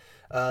last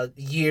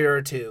year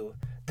or two,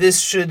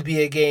 this should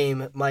be a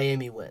game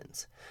Miami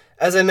wins.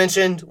 As I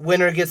mentioned,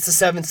 winner gets the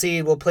 7th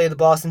seed, will play the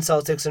Boston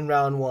Celtics in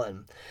round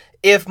 1.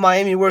 If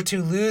Miami were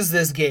to lose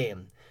this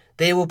game,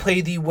 they will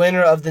play the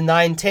winner of the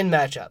 9-10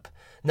 matchup.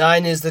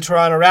 9 is the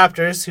Toronto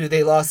Raptors, who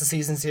they lost the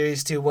season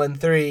series to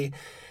 1-3.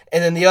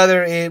 And then the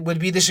other, it would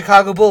be the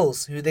Chicago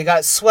Bulls, who they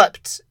got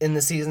swept in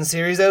the season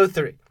series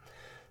 0-3.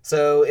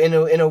 So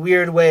in a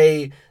weird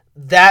way,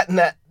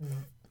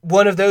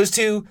 one of those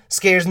two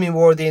scares me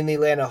more than the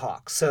Atlanta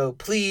Hawks. So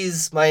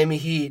please, Miami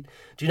Heat,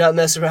 do not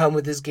mess around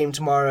with this game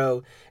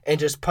tomorrow and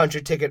just punch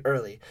your ticket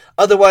early.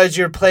 Otherwise,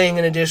 you're playing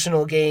an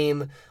additional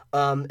game,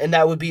 and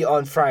that would be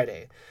on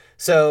Friday.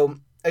 So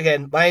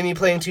again, Miami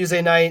playing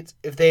Tuesday night.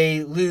 If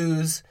they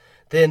lose,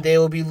 then they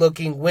will be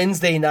looking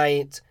Wednesday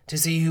night to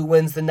see who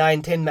wins the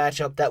 9-10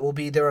 matchup. That will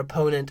be their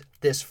opponent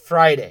this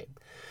Friday.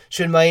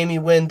 Should Miami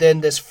win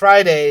then this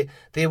Friday,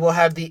 they will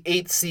have the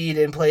 8th seed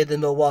and play the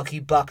Milwaukee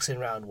Bucks in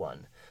round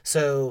 1.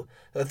 So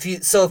a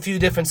few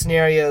different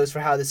scenarios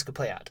for how this could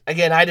play out.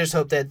 Again, I just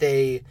hope that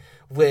they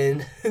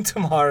win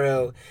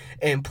tomorrow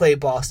and play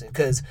Boston,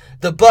 because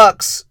the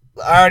Bucks,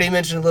 I already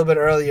mentioned a little bit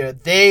earlier,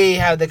 they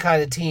have the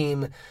kind of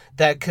team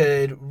that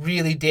could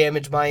really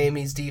damage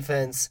Miami's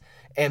defense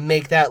and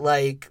make that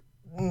like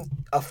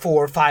a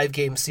 4 or 5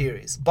 game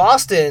series.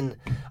 Boston,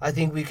 I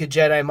think we could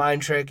Jedi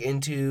mind trick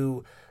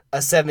into a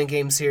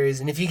 7-game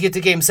series, and if you get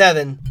to game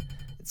 7,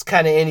 it's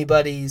kind of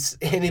anybody's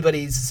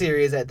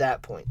series at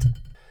that point.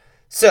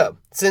 So,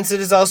 since it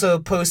is also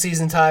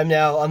postseason time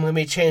now, I'm going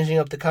to be changing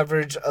up the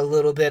coverage a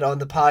little bit on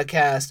the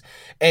podcast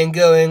and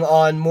going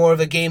on more of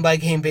a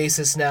game-by-game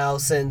basis now,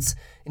 since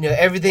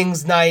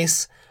everything's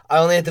nice. I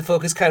only have to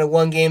focus kind of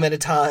one game at a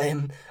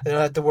time. I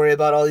don't have to worry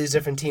about all these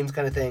different teams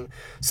kind of thing.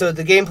 So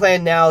the game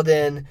plan now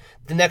then,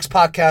 the next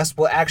podcast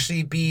will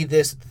actually be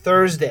this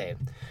Thursday,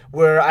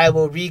 where I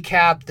will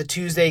recap the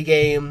Tuesday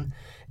game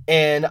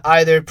and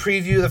either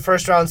preview the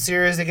first round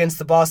series against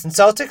the Boston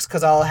Celtics,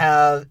 because I'll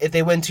have, if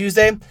they win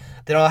Tuesday,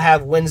 then I'll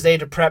have Wednesday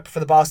to prep for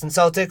the Boston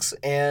Celtics,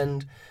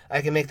 and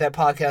I can make that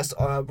podcast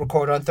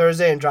record on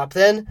Thursday and drop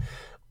then.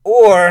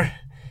 Or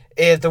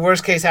if the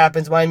worst case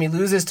happens, Miami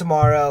loses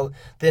tomorrow,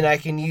 then I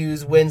can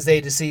use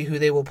Wednesday to see who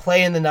they will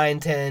play in the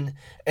 9-10,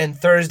 and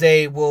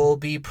Thursday will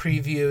be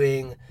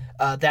previewing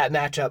that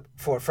matchup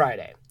for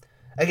Friday.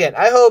 Again,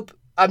 I hope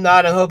I'm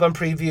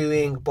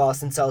previewing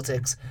Boston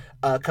Celtics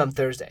come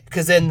Thursday,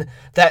 because then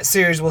that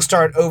series will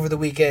start over the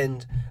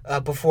weekend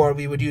before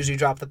we would usually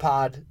drop the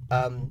pod.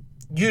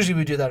 Usually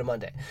we do that on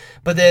Monday.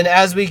 But then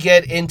as we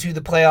get into the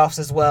playoffs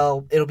as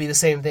well, it'll be the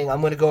same thing. I'm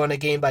going to go on a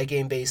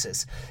game-by-game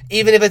basis.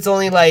 Even if it's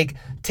only like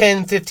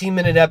 10,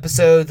 15-minute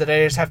episodes that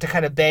I just have to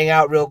kind of bang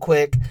out real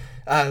quick,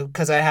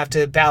 because I have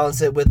to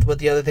balance it with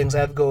the other things I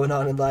have going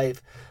on in life.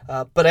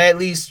 But I at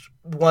least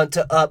want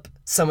to up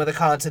some of the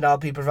content I'll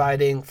be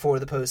providing for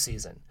the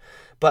postseason.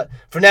 But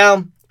for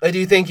now, I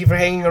do thank you for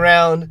hanging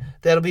around.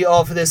 That'll be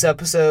all for this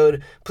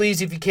episode.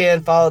 Please, if you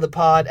can, follow the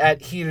pod at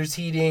Heaters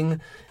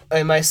Heating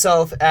and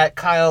myself at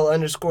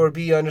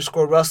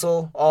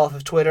Kyle_B_Russell, all off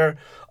of Twitter.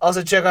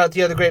 Also, check out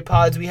the other great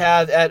pods we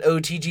have at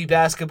OTG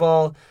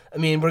Basketball. I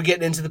mean, we're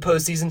getting into the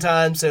postseason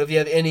time, so if you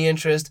have any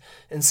interest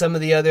in some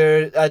of the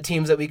other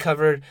teams that we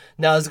covered,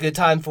 now is a good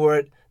time for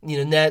it.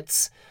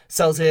 Nets,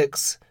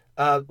 Celtics,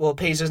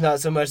 Pacers not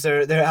so much.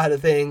 They're out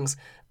of things.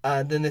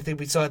 Then I think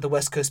we saw the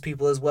West Coast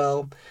people as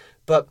well.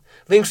 But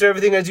links to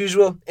everything as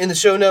usual in the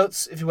show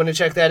notes if you want to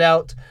check that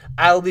out.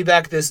 I will be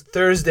back this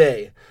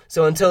Thursday.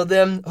 So until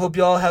then, hope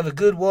you all have a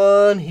good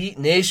one, Heat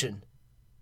Nation.